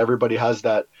down so that everybody has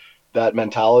that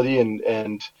mentality.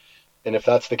 And if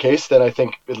that's the case, then I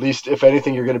think, at least, if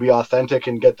anything, you're going to be authentic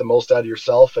and get the most out of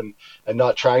yourself, and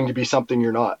not trying to be something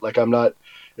you're not. Like, I'm not,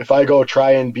 if I go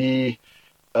try and be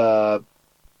Daryl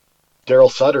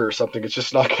Sutter or something, it's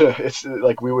just not going to, it's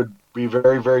like, we would be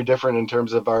very, very different in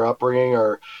terms of our upbringing,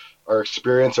 our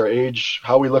experience, our age,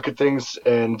 how we look at things.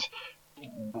 And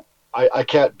I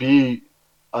can't be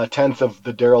a tenth of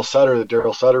the Daryl Sutter that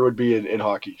Daryl Sutter would be in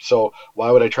hockey. So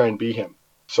why would I try and be him?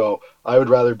 So I would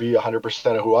rather be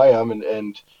 100% of who I am,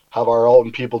 and have our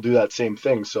own people do that same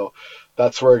thing. So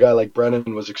that's where a guy like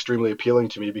Brennan was extremely appealing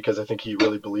to me, because I think he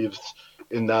really believes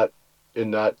in that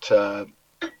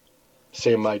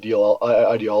same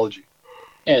ideology.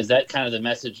 Yeah, is that kind of the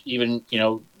message, even,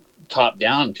 top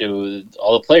down to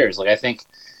all the players? Like, I think,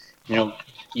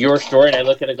 your story, and I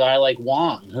look at a guy like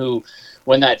Wong, who,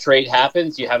 when that trade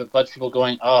happens, you have a bunch of people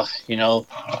going,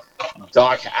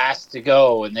 Doc has to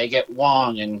go, and they get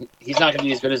Wong, and he's not going to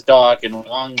be as good as Doc, and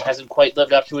Wong hasn't quite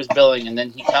lived up to his billing, and then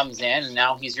he comes in, and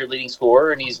now he's your leading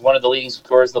scorer, and he's one of the leading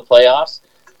scorers of the playoffs,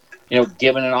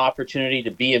 given an opportunity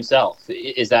to be himself.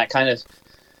 Is that kind of,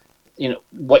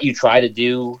 what you try to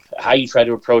do, how you try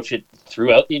to approach it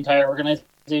throughout the entire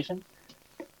organization?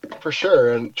 For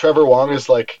sure. And Trevor Wong is,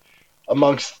 like,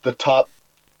 amongst the top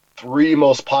 3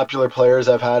 most popular players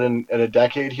I've had in a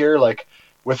decade here. Like,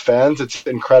 with fans, it's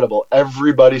incredible.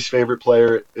 Everybody's favorite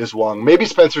player is Wong. Maybe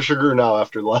Spencer Shugrue now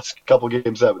after the last couple Game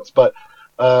 7s. But,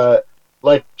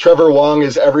 like, Trevor Wong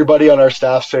is everybody on our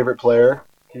staff's favorite player.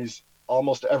 He's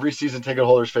almost every season ticket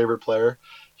holder's favorite player.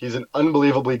 He's an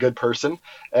unbelievably good person.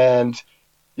 And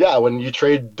yeah, when you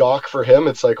trade Doc for him,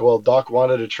 it's like, well, Doc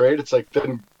wanted a trade. It's like,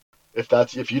 then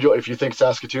if you think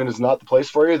Saskatoon is not the place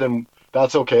for you, then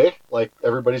that's okay. Like,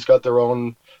 everybody's got their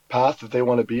own path that they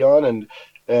want to be on,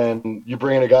 and you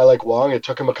bring in a guy like Wong. It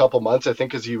took him a couple months, I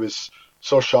think, because he was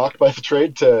so shocked by the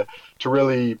trade to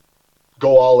really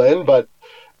go all in. But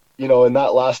in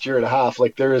that last year and a half,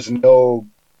 like, there is no,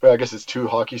 I guess it's 2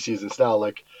 hockey seasons now.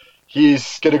 Like,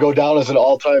 he's gonna go down as an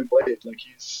all-time Blade. Like,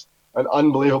 he's an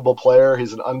unbelievable player.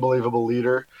 He's an unbelievable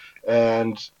leader,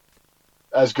 and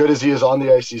as good as he is on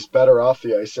the ice, he's better off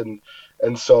the ice. And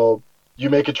so you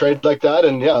make a trade like that,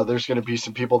 and yeah, there's going to be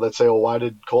some people that say, "Oh, why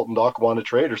did Colton Doc want to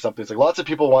trade or something?" It's like, lots of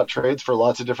people want trades for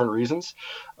lots of different reasons.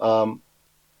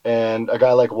 And a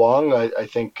guy like Wong, I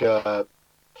think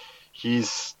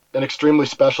he's an extremely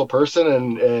special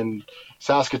person, and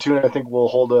Saskatoon, I think, will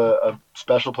hold a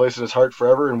special place in his heart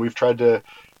forever. And we've tried to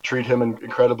treat him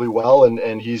incredibly well,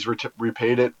 and he's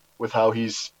repaid it with how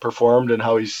he's performed and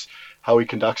how he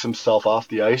conducts himself off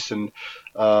the ice. And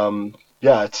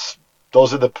yeah,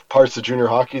 those are the parts of junior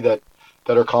hockey that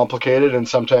are complicated, and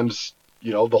sometimes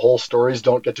the whole stories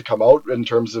don't get to come out in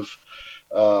terms of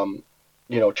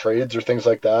trades or things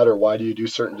like that, or why do you do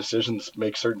certain decisions,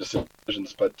 make certain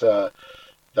decisions. But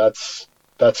that's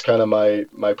kind of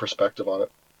my perspective on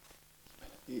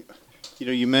it.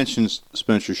 You mentioned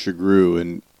Spencer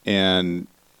Shugrue, and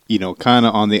kind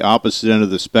of on the opposite end of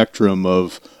the spectrum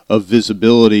of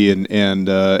visibility and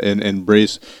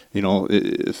embrace,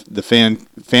 if the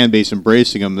fan base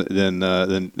embracing him,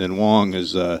 then Wong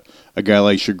is a guy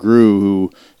like Shugrue,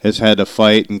 who has had to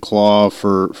fight and claw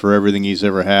for everything he's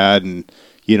ever had, and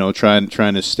trying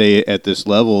to stay at this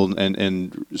level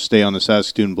and stay on the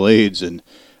Saskatoon Blades. And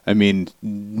I mean,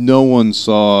 no one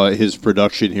saw his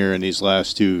production here in these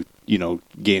last 2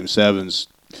 game 7s.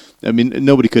 I mean,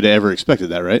 nobody could have ever expected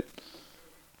that, right?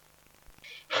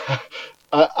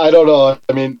 I don't know.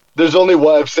 I mean, there's only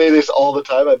one. I say this all the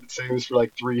time. I've been saying this for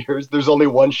like 3 years. There's only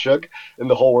one Shug in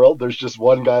the whole world. There's just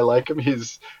one guy like him.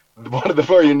 He's one of the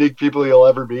more unique people you'll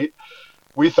ever meet.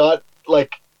 We thought,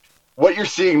 like, what you're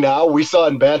seeing now, we saw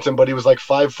in Bantam, but he was like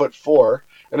 5'4",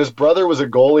 and his brother was a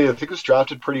goalie. I think he was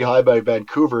drafted pretty high by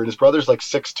Vancouver, and his brother's like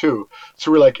 6'2".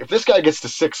 So we're like, if this guy gets to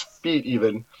 6 feet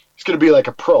even, he's going to be like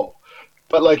a pro.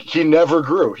 But like, he never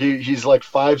grew. He's like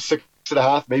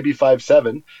 5'6.5", maybe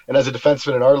 5'7", and as a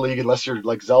defenseman in our league, unless you're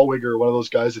like Zellweger or one of those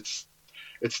guys,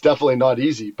 it's definitely not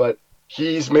easy. But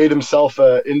he's made himself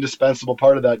an indispensable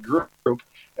part of that group,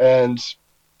 and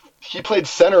he played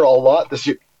center a lot this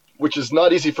year, which is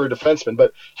not easy for a defenseman.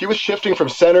 But he was shifting from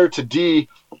center to D,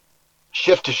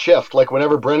 shift to shift. Like,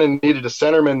 whenever Brennan needed a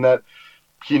centerman that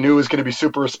he knew was going to be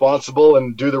super responsible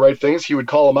and do the right things, he would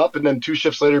call him up, and then 2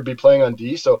 shifts later be playing on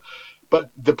D. So, but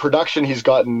the production he's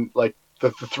gotten, like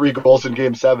the 3 goals in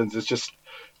game 7s, is just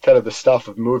kind of the stuff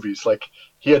of movies. Like,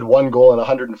 he had 1 goal in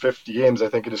 150 games, I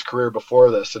think, in his career before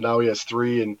this, and now he has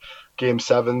 3 in game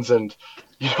 7s. And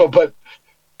but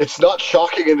it's not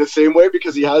shocking in the same way,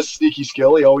 because he has sneaky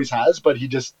skill. He always has, but he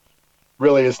just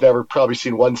really has never probably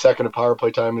seen 1 second of power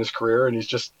play time in his career. And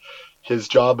his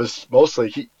job is mostly,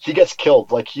 he gets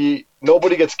killed. Like,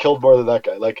 nobody gets killed more than that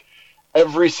guy. Like,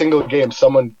 every single game,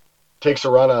 someone takes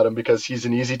a run at him because he's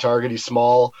an easy target. He's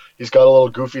small. He's got a little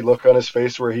goofy look on his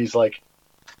face where he's like,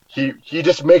 he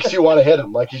just makes you want to hit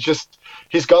him. Like,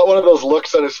 he's got one of those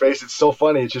looks on his face. It's so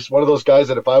funny. It's just one of those guys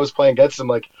that if I was playing against him,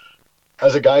 like,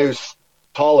 as a guy who's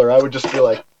taller, I would just be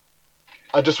like,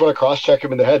 I just want to cross-check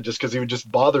him in the head, just because he would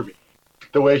just bother me,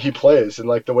 the way he plays and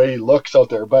like the way he looks out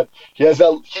there. But he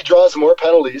draws more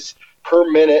penalties per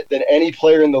minute than any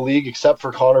player in the league except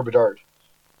for Connor Bedard,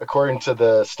 according to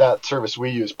the stat service we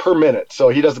use, per minute. So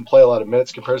he doesn't play a lot of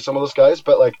minutes compared to some of those guys,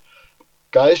 but like,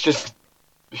 guys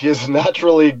he is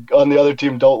naturally on the other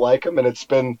team don't like him, and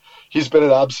he's been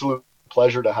an absolute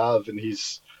pleasure to have, and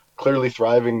he's clearly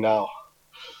thriving now.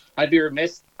 I'd be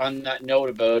remiss on that note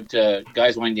about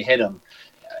guys wanting to hit him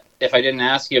if I didn't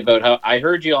ask you about how I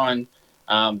heard you on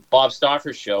Bob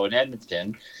Stauffer's show in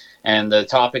Edmonton, and the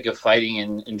topic of fighting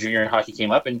in junior hockey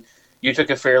came up, and you took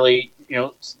a fairly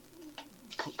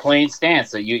plain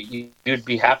stance that you'd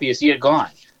be happy to see it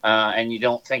gone, and you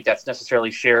don't think that's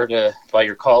necessarily shared by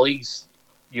your colleagues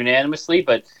unanimously.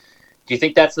 But do you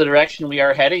think that's the direction we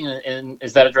are heading, and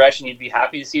is that a direction you'd be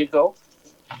happy to see it go?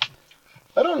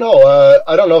 I don't know.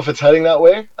 I don't know if it's heading that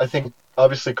way. I think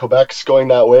obviously Quebec's going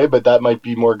that way, but that might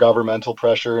be more governmental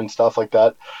pressure and stuff like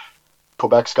that.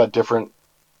 Quebec's got different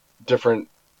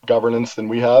governance than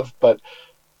we have, but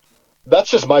that's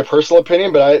just my personal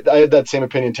opinion. But I had that same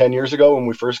opinion 10 years ago when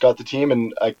we first got the team,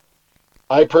 and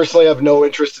I personally have no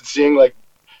interest in seeing like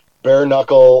bare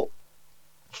knuckle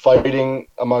fighting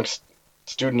amongst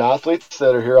student athletes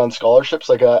that are here on scholarships.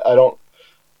 Like I don't.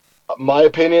 My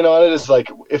opinion on it is like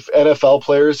if NFL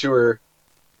players who are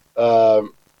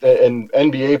and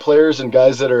NBA players and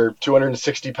guys that are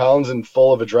 260 pounds and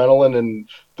full of adrenaline and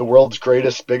the world's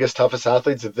greatest, biggest, toughest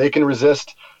athletes, if they can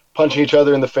resist punching each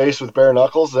other in the face with bare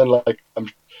knuckles, then like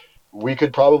we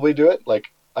could probably do it. Like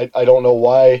I don't know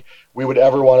why we would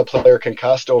ever want a player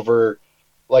concussed over.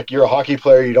 Like you're a hockey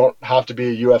player, you don't have to be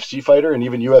a UFC fighter, and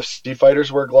even UFC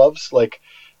fighters wear gloves. Like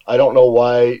I don't know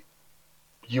why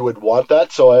you would want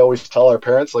that. So I always tell our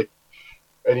parents, like,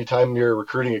 anytime you're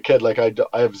recruiting a kid, like I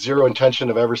have zero intention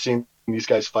of ever seeing these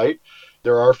guys fight.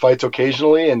 There are fights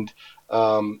occasionally, and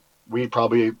we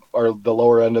probably are the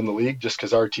lower end in the league just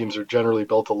because our teams are generally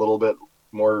built a little bit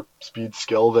more speed,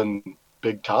 skill than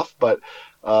big tough. But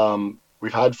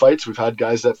we've had fights. We've had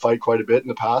guys that fight quite a bit in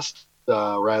the past,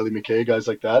 Riley McKay, guys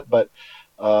like that. But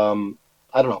I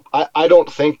don't know.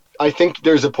 I think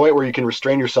there's a point where you can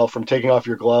restrain yourself from taking off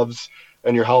your gloves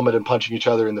and your helmet and punching each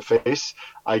other in the face.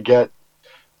 I get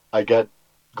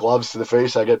gloves to the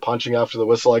face. I get punching after the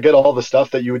whistle. I get all the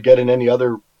stuff that you would get in any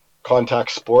other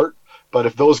contact sport. But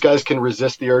if those guys can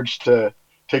resist the urge to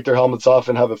take their helmets off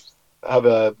and have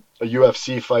a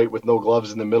UFC fight with no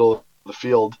gloves in the middle of the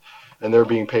field, and they're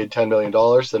being paid $10 million,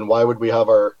 then why would we have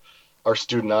our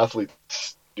student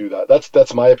athletes do that?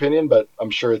 That's my opinion, but I'm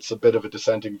sure it's a bit of a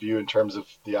dissenting view in terms of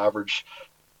the average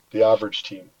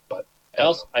team. But I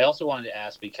also wanted to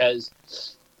ask, because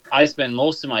I spend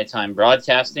most of my time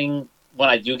broadcasting when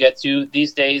I do get to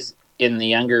these days in the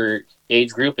younger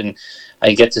age group, and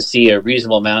I get to see a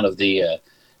reasonable amount of the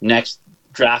next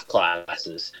draft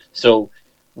classes. So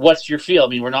what's your feel? I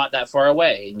mean, we're not that far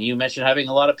away, and you mentioned having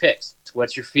a lot of picks.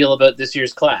 What's your feel about this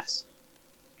year's class?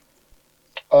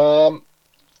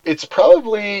 It's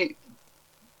probably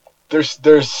there's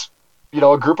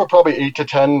a group of probably 8 to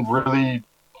 10 really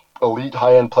elite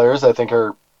high-end players I think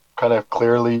are kind of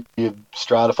clearly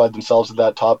stratified themselves in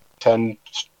that top 10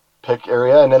 pick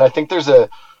area. And then I think there's a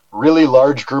really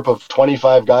large group of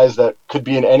 25 guys that could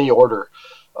be in any order,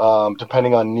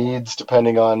 depending on needs,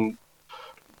 depending on,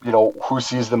 who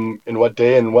sees them in what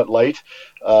day and what light.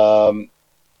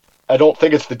 I don't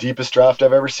think it's the deepest draft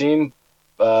I've ever seen.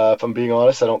 If I'm being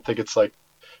honest, I don't think it's like,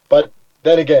 but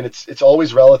then again, it's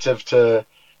always relative to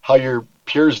how your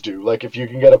peers do. Like if you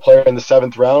can get a player in the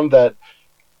 7th round that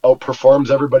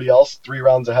outperforms everybody else 3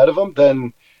 rounds ahead of him,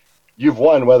 then you've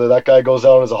won. Whether that guy goes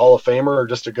out as a Hall of Famer or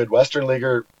just a good Western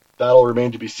leaguer, that'll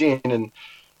remain to be seen. And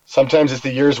sometimes it's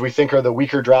the years we think are the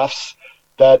weaker drafts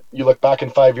that you look back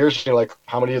in 5 years and you're like,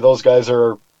 how many of those guys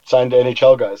are signed to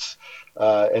NHL guys?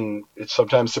 And it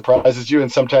sometimes surprises you,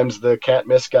 and sometimes the can't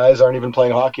miss guys aren't even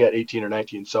playing hockey at 18 or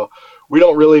 19. So we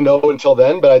don't really know until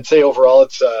then, but I'd say overall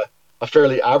it's a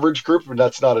fairly average group, and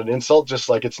that's not an insult. Just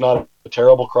like it's not a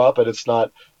terrible crop, and it's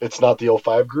not the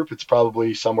 05 group. It's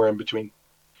probably somewhere in between.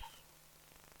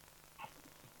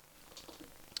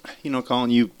 Colin,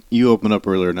 you opened up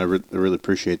earlier, and I really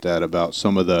appreciate that about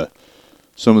some of the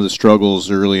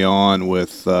struggles early on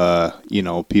with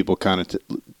people kind of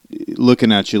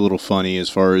looking at you a little funny as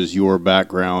far as your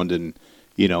background and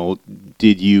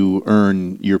did you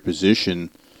earn your position,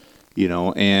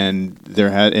 and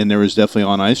there was definitely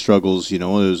on ice struggles. It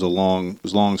was a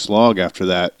long slog after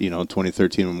that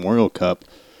 2013 Memorial Cup.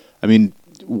 I mean,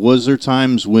 was there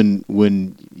times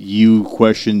when you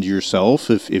questioned yourself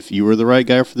if you were the right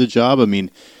guy for the job? I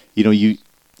mean, you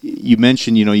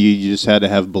mentioned you just had to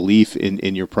have belief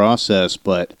in your process,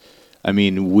 but I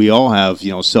mean, we all have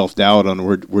self-doubt on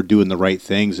we're doing the right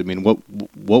things. I mean,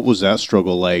 what was that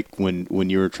struggle like when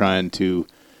you were trying to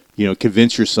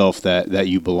convince yourself that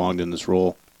you belonged in this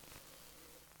role?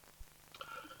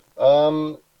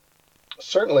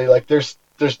 Certainly, like there's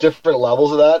different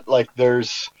levels of that. Like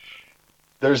there's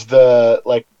the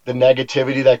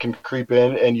negativity that can creep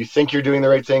in, and you think you're doing the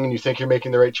right thing and you think you're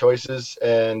making the right choices,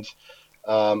 and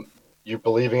you're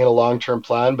believing in a long-term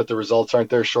plan, but the results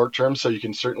aren't there short-term. So you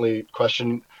can certainly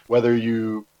question whether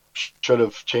you should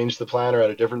have changed the plan or had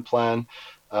a different plan.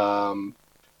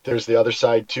 There's the other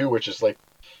side too, which is like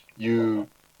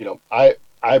I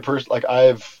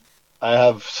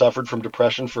have suffered from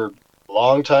depression for a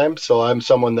long time. So I'm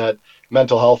someone that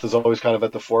mental health is always kind of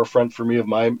at the forefront for me of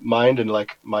my mind, and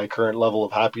like my current level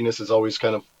of happiness is always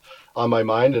kind of on my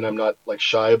mind, and I'm not like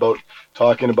shy about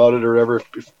talking about it or whatever.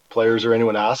 If players or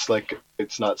anyone asks, like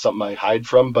it's not something I hide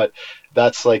from. But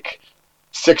that's like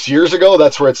 6 years ago.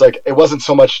 That's where it's like it wasn't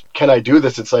so much can I do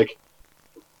this, it's like,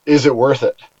 is it worth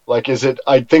it? Like, is it,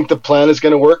 I think the plan is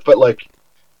going to work, but like,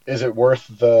 is it worth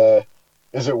the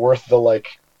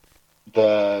like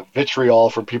the vitriol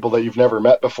from people that you've never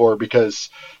met before because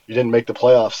you didn't make the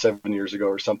playoffs 7 years ago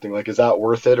or something. Like, is that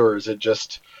worth it, or is it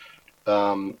just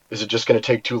going to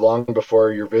take too long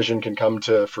before your vision can come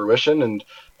to fruition? And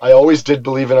I always did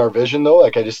believe in our vision, though.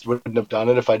 Like, I just wouldn't have done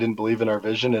it if I didn't believe in our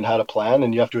vision and had a plan.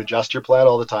 And you have to adjust your plan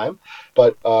all the time.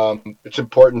 But it's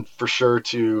important for sure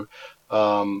to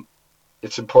have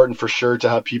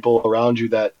people around you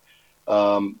that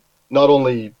not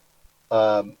only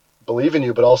believe in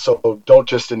you, but also don't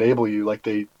just enable you. Like,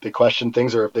 they question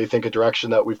things, or if they think a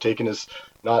direction that we've taken is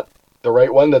not the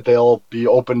right one, that they'll be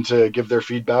open to give their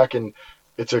feedback. And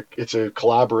it's a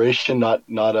collaboration,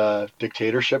 not a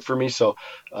dictatorship for me. So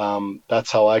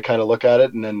that's how I kind of look at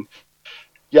it. And then,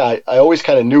 yeah, I always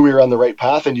kind of knew we were on the right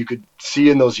path, and you could see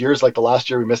in those years, like the last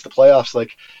year we missed the playoffs,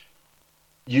 like,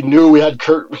 you knew we had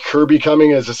Kirby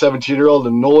coming as a 17-year-old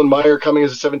and Nolan Meyer coming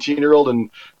as a 17-year-old and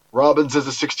Robbins as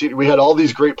a 16. We had all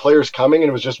these great players coming, and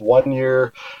it was just 1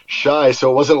 year shy.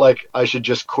 So it wasn't like I should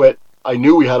just quit. I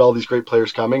knew we had all these great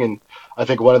players coming, and I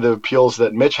think one of the appeals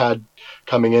that Mitch had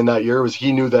coming in that year was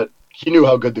he knew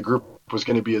how good the group was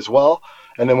going to be as well.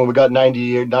 And then when we got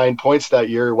 99 points that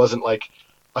year, it wasn't like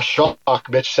a shock.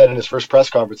 Mitch said in his first press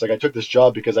conference, like, I took this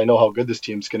job because I know how good this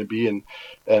team's going to be, and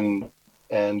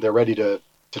they're ready to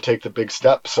take the big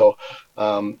step. So,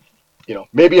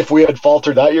 maybe if we had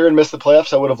faltered that year and missed the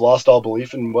playoffs, I would have lost all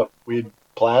belief in what we'd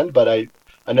planned, but I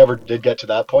never did get to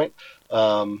that point.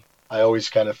 I always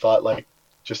kind of thought, like,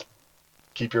 just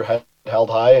keep your head held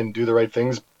high and do the right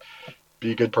things,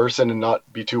 be a good person, and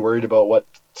not be too worried about what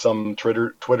some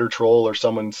Twitter troll or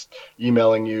someone's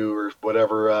emailing you or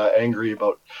whatever, angry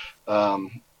about.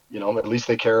 At least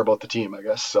they care about the team, I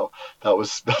guess. So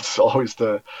that's always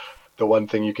the one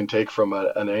thing you can take from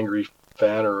an angry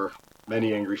fan or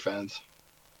many angry fans.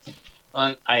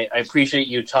 I appreciate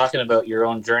you talking about your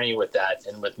own journey with that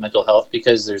and with mental health,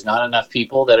 because there's not enough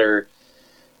people that are,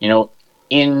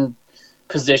 in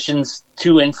positions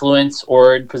to influence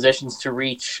or in positions to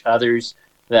reach others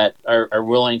that are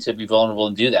willing to be vulnerable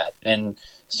and do that. And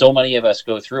so many of us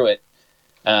go through it,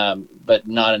 but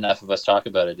not enough of us talk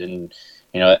about it. And,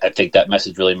 I think that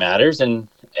message really matters, and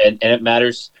it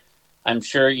matters. I'm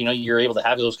sure, you're able to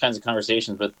have those kinds of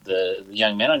conversations with the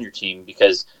young men on your team,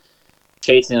 because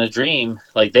chasing a dream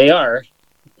like they are,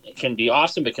 it can be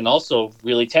awesome, but can also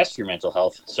really test your mental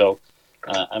health. So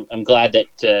I'm glad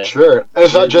that sure. And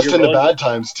it's not just in the bad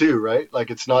times too, right? Like,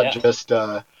 it's not just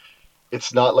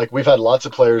it's not like we've had lots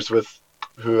of players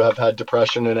who have had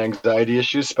depression and anxiety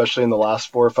issues, especially in the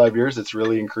last 4 or 5 years. It's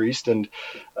really increased, and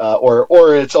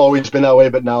or it's always been that way,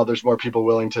 but now there's more people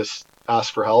willing to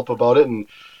ask for help about it. And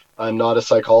I'm not a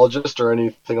psychologist or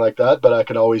anything like that, but I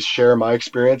can always share my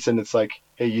experience. And it's like,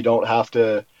 hey, you don't have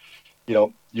to,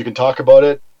 you can talk about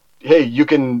it. Hey, you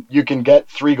can get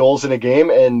 3 goals in a game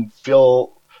and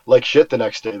feel like shit the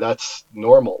next day. That's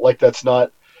normal. Like,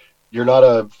 you're not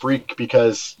a freak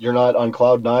because you're not on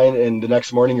cloud 9 and the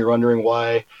next morning you're wondering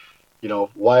why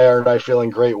aren't I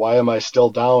feeling great? Why am I still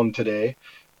down today,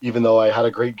 even though I had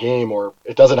a great game? Or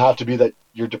it doesn't have to be that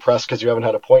you're depressed because you haven't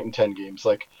had a point in 10 games.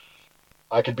 Like,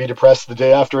 I could be depressed the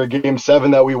day after a game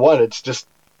 7 that we won. It's just,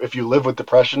 if you live with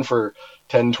depression for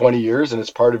 10, 20 years and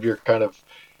it's part of your kind of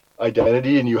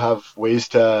identity, and you have ways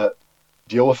to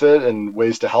deal with it and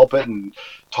ways to help it and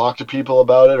talk to people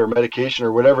about it, or medication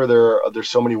or whatever, there's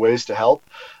so many ways to help.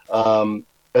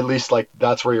 At least, like,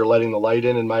 that's where you're letting the light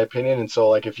in my opinion. And so,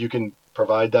 like, if you can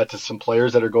provide that to some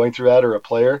players that are going through that, or a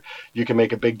player, you can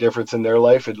make a big difference in their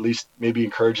life, at least maybe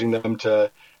encouraging them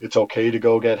it's okay to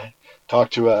go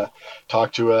talk to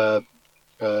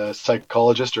a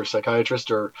psychologist or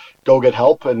psychiatrist, or go get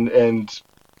help and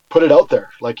put it out there.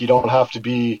 Like, you don't have to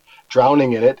be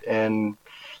drowning in it. And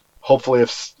hopefully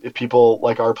if people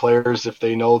like our players, if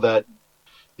they know that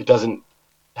it doesn't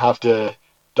have to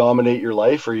dominate your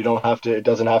life, or it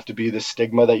doesn't have to be the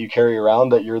stigma that you carry around,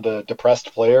 that you're the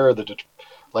depressed player, or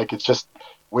like, it's just,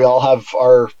 we all have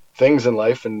our things in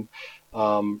life. And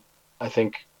I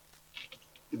think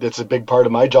that's a big part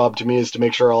of my job, to me, is to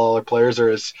make sure all our players are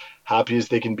as happy as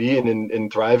they can be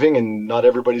and thriving. And not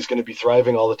everybody's going to be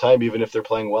thriving all the time, even if they're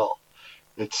playing well.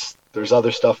 There's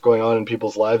other stuff going on in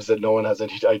people's lives that no one has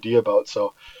any idea about.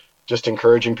 So just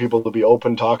encouraging people to be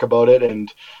open, talk about it.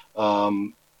 And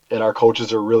our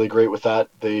coaches are really great with that.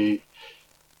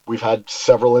 We've had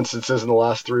several instances in the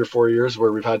last 3 or 4 years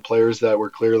where we've had players that were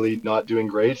clearly not doing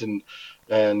great. And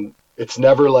it's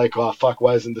never like, oh, fuck,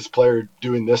 why isn't this player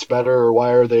doing this better? Or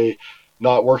why are they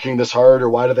not working this hard? Or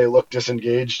why do they look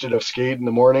disengaged in a skate in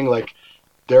the morning? Like,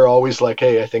 they're always like,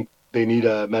 hey, I think they need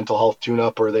a mental health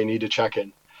tune-up, or they need to check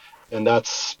in. And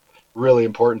that's really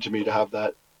important to me, to have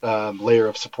that layer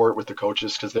of support with the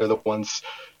coaches, because they're the ones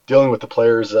dealing with the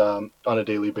players on a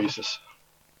daily basis.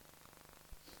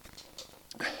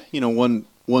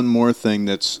 One more thing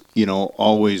that's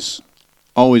always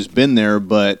been there,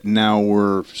 but now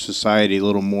we're society a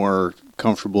little more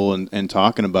comfortable and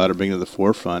talking about it, bringing it to the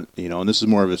forefront. And this is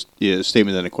more of a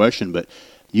statement than a question, but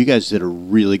you guys did a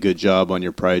really good job on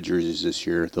your Pride jerseys this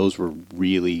year. Those were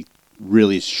really,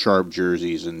 really sharp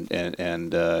jerseys, and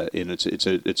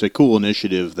it's a cool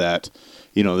initiative that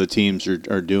the teams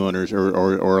are doing,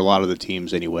 or a lot of the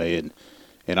teams anyway.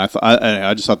 And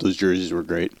I just thought those jerseys were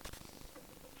great.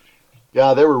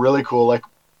 Yeah, they were really cool. Like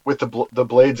with the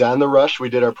Blades and the Rush, we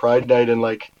did our Pride night, and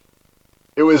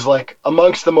it was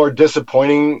amongst the more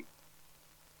disappointing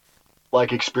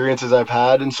experiences I've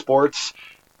had in sports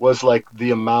was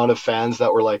the amount of fans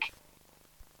that were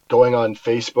going on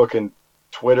Facebook and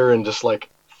Twitter, and just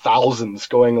thousands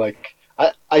going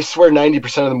I swear 90%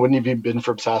 of them wouldn't have even been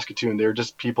from Saskatoon. They were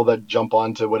just people that jump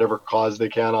onto whatever cause they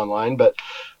can online. But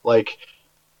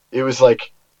it was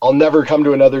I'll never come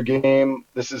to another game.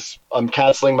 I'm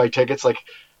canceling my tickets.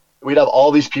 We'd have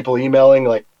all these people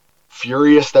emailing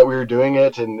furious that we were doing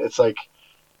it. And it's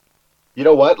you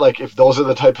know what? If those are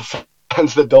the type of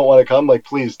fans that don't want to come,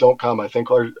 please don't come. I think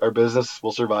our business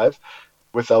will survive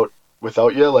without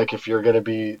you. If you're going to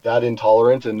be that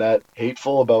intolerant and that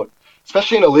hateful about,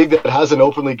 especially in a league that has an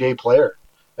openly gay player,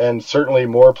 and certainly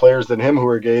more players than him who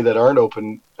are gay that aren't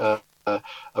open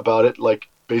about it,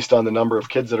 based on the number of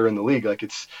kids that are in the league.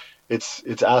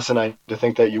 It's asinine to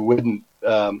think that you wouldn't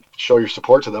show your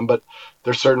support to them, but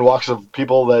there's certain walks of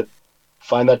people that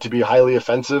find that to be highly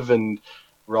offensive and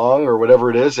wrong or whatever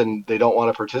it is, and they don't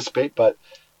want to participate. But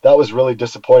that was really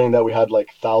disappointing that we had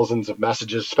thousands of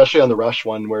messages, especially on the Rush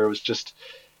one, where it was just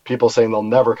people saying they'll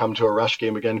never come to a Rush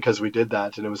game again because we did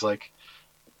that. And it was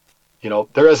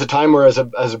there is a time where as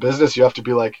a business you have to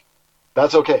be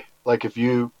that's okay. If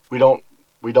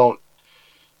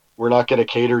we're not going to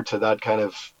cater to that kind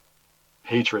of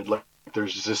hatred.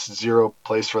 There's just zero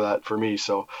place for that for me.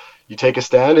 So you take a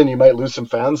stand and you might lose some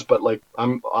fans, but we're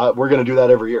going to do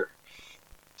that every year.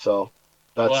 So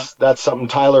that's something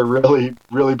Tyler really,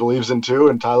 really believes in too.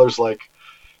 And Tyler's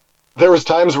there was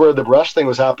times where the Rush thing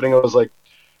was happening. I was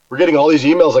we're getting all these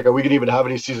emails are we going to even have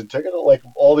any season ticket?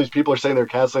 All these people are saying they're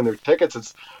canceling their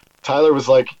tickets. Tyler was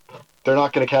they're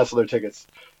not going to cancel their tickets.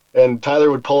 And Tyler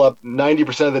would pull up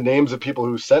 90% of the names of people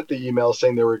who sent the email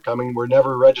saying they were coming were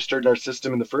never registered in our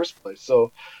system in the first place.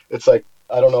 So it's I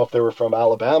don't know if they were from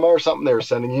Alabama or something. They were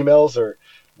sending emails, or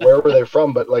where were they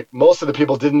from? But most of the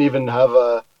people didn't even have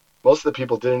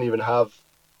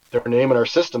their name in our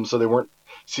system, so they weren't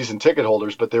season ticket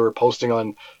holders. But they were posting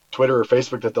on Twitter or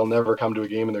Facebook that they'll never come to a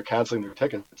game and they're canceling their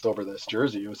tickets over this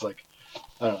jersey. It was I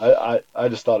don't know, I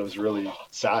just thought it was really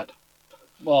sad.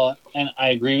 Well, and I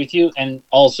agree with you. And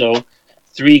also,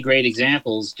 3 great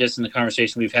examples just in the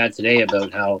conversation we've had today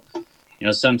about how,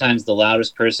 sometimes the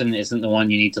loudest person isn't the one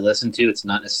you need to listen to. It's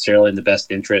not necessarily in the best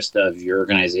interest of your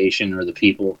organization or the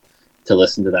people to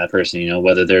listen to that person,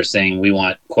 whether they're saying we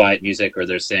want quiet music, or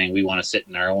they're saying we want to sit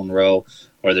in our own row,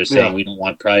 or they're saying we don't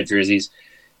want Pride jerseys.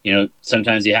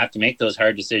 Sometimes you have to make those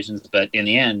hard decisions, but in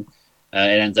the end,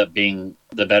 it ends up being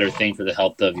the better thing for the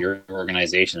health of your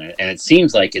organization. And it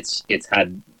seems like it's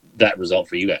had that result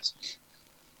for you guys.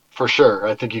 For sure.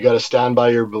 I think you got to stand by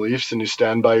your beliefs, and you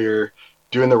stand by your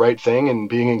doing the right thing and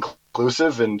being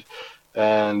inclusive. And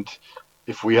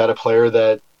if we had a player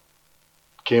that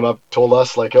came up, told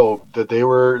us that they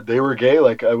were gay,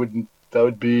 that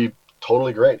would be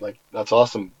totally great. That's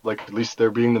awesome. At least they're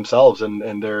being themselves,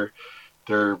 and they're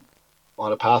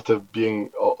on a path to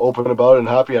being open about it and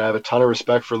happy. And I have a ton of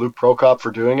respect for Luke Prokop for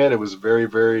doing it. It was a very,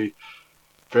 very,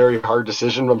 very hard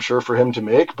decision, I'm sure, for him to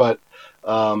make, but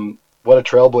what a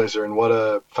trailblazer, and what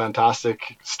a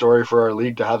fantastic story for our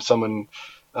league to have someone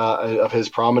of his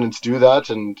prominence do that.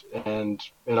 And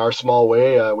in our small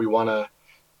way, we want to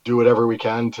do whatever we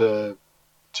can to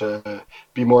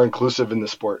be more inclusive in the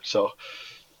sport. So,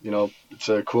 it's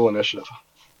a cool initiative.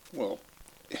 Well,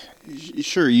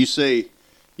 sure, you say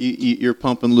you're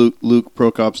pumping Luke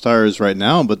Prokop's tires right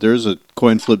now, but there's a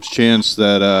coin flip's chance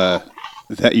that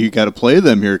you got to play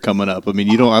them here coming up. I mean,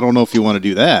 I don't know if you want to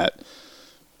do that.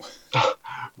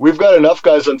 We've got enough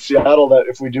guys on Seattle that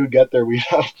if we do get there, we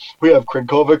have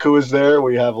Krinkovic who is there,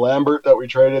 we have Lambert that we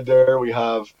traded there, we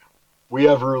have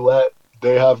Roulette,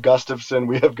 they have Gustafson,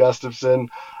 we have Gustafson,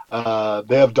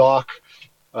 they have Doc.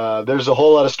 There's a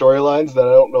whole lot of storylines that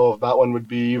I don't know if that one would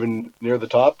be even near the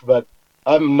top, but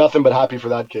I'm nothing but happy for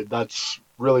that kid. That's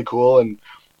really cool. And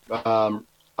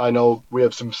I know we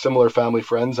have some similar family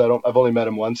friends. I've only met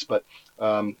him once, but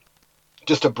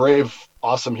just a brave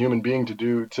awesome human being to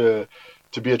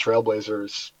be a trailblazer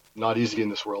is not easy in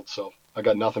this world. So I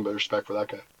got nothing but respect for that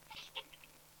guy.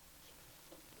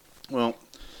 Well,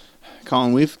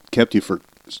 Colin, we've kept you for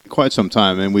quite some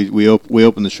time, and we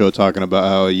opened the show talking about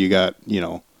how you got,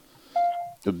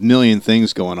 a million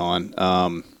things going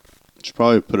on. Should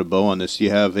probably put a bow on this. Do you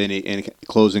have any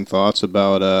closing thoughts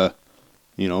about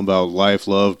about life,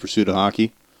 love, pursuit of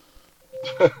hockey?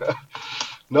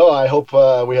 No, I hope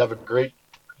we have a great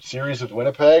series with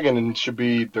Winnipeg, and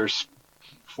there's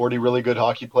 40 really good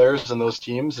hockey players in those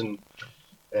teams, and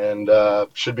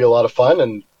should be a lot of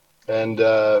fun, and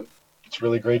it's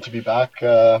really great to be back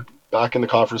in the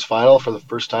conference final for the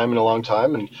first time in a long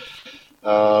time,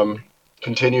 and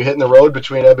continue hitting the road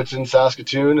between Edmonton,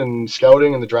 Saskatoon, and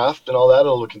scouting and the draft and all that.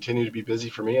 It'll continue to be busy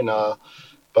for me, and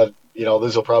but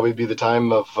this will probably be the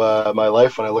time of my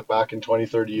life when I look back in 20,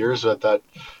 30 years at that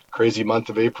crazy month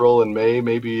of April and May,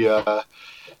 maybe in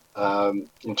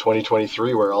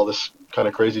 2023, where all this kind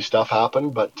of crazy stuff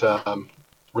happened. But I'm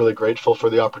really grateful for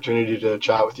the opportunity to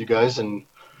chat with you guys and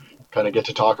kind of get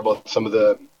to talk about some of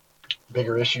the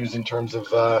bigger issues in terms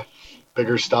of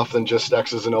bigger stuff than just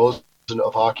X's and O's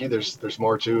of hockey. There's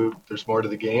more to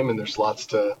the game, and there's lots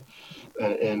to,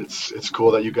 and it's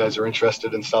cool that you guys are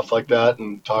interested in stuff like that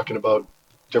and talking about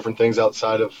different things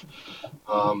outside of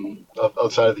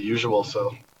the usual.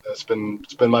 So it's been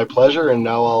my pleasure, and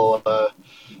now I'll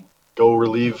go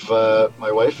relieve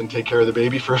my wife and take care of the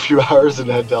baby for a few hours and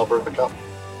head to Alberta Cup.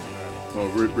 Well,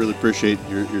 really appreciate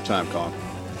your time, Colin.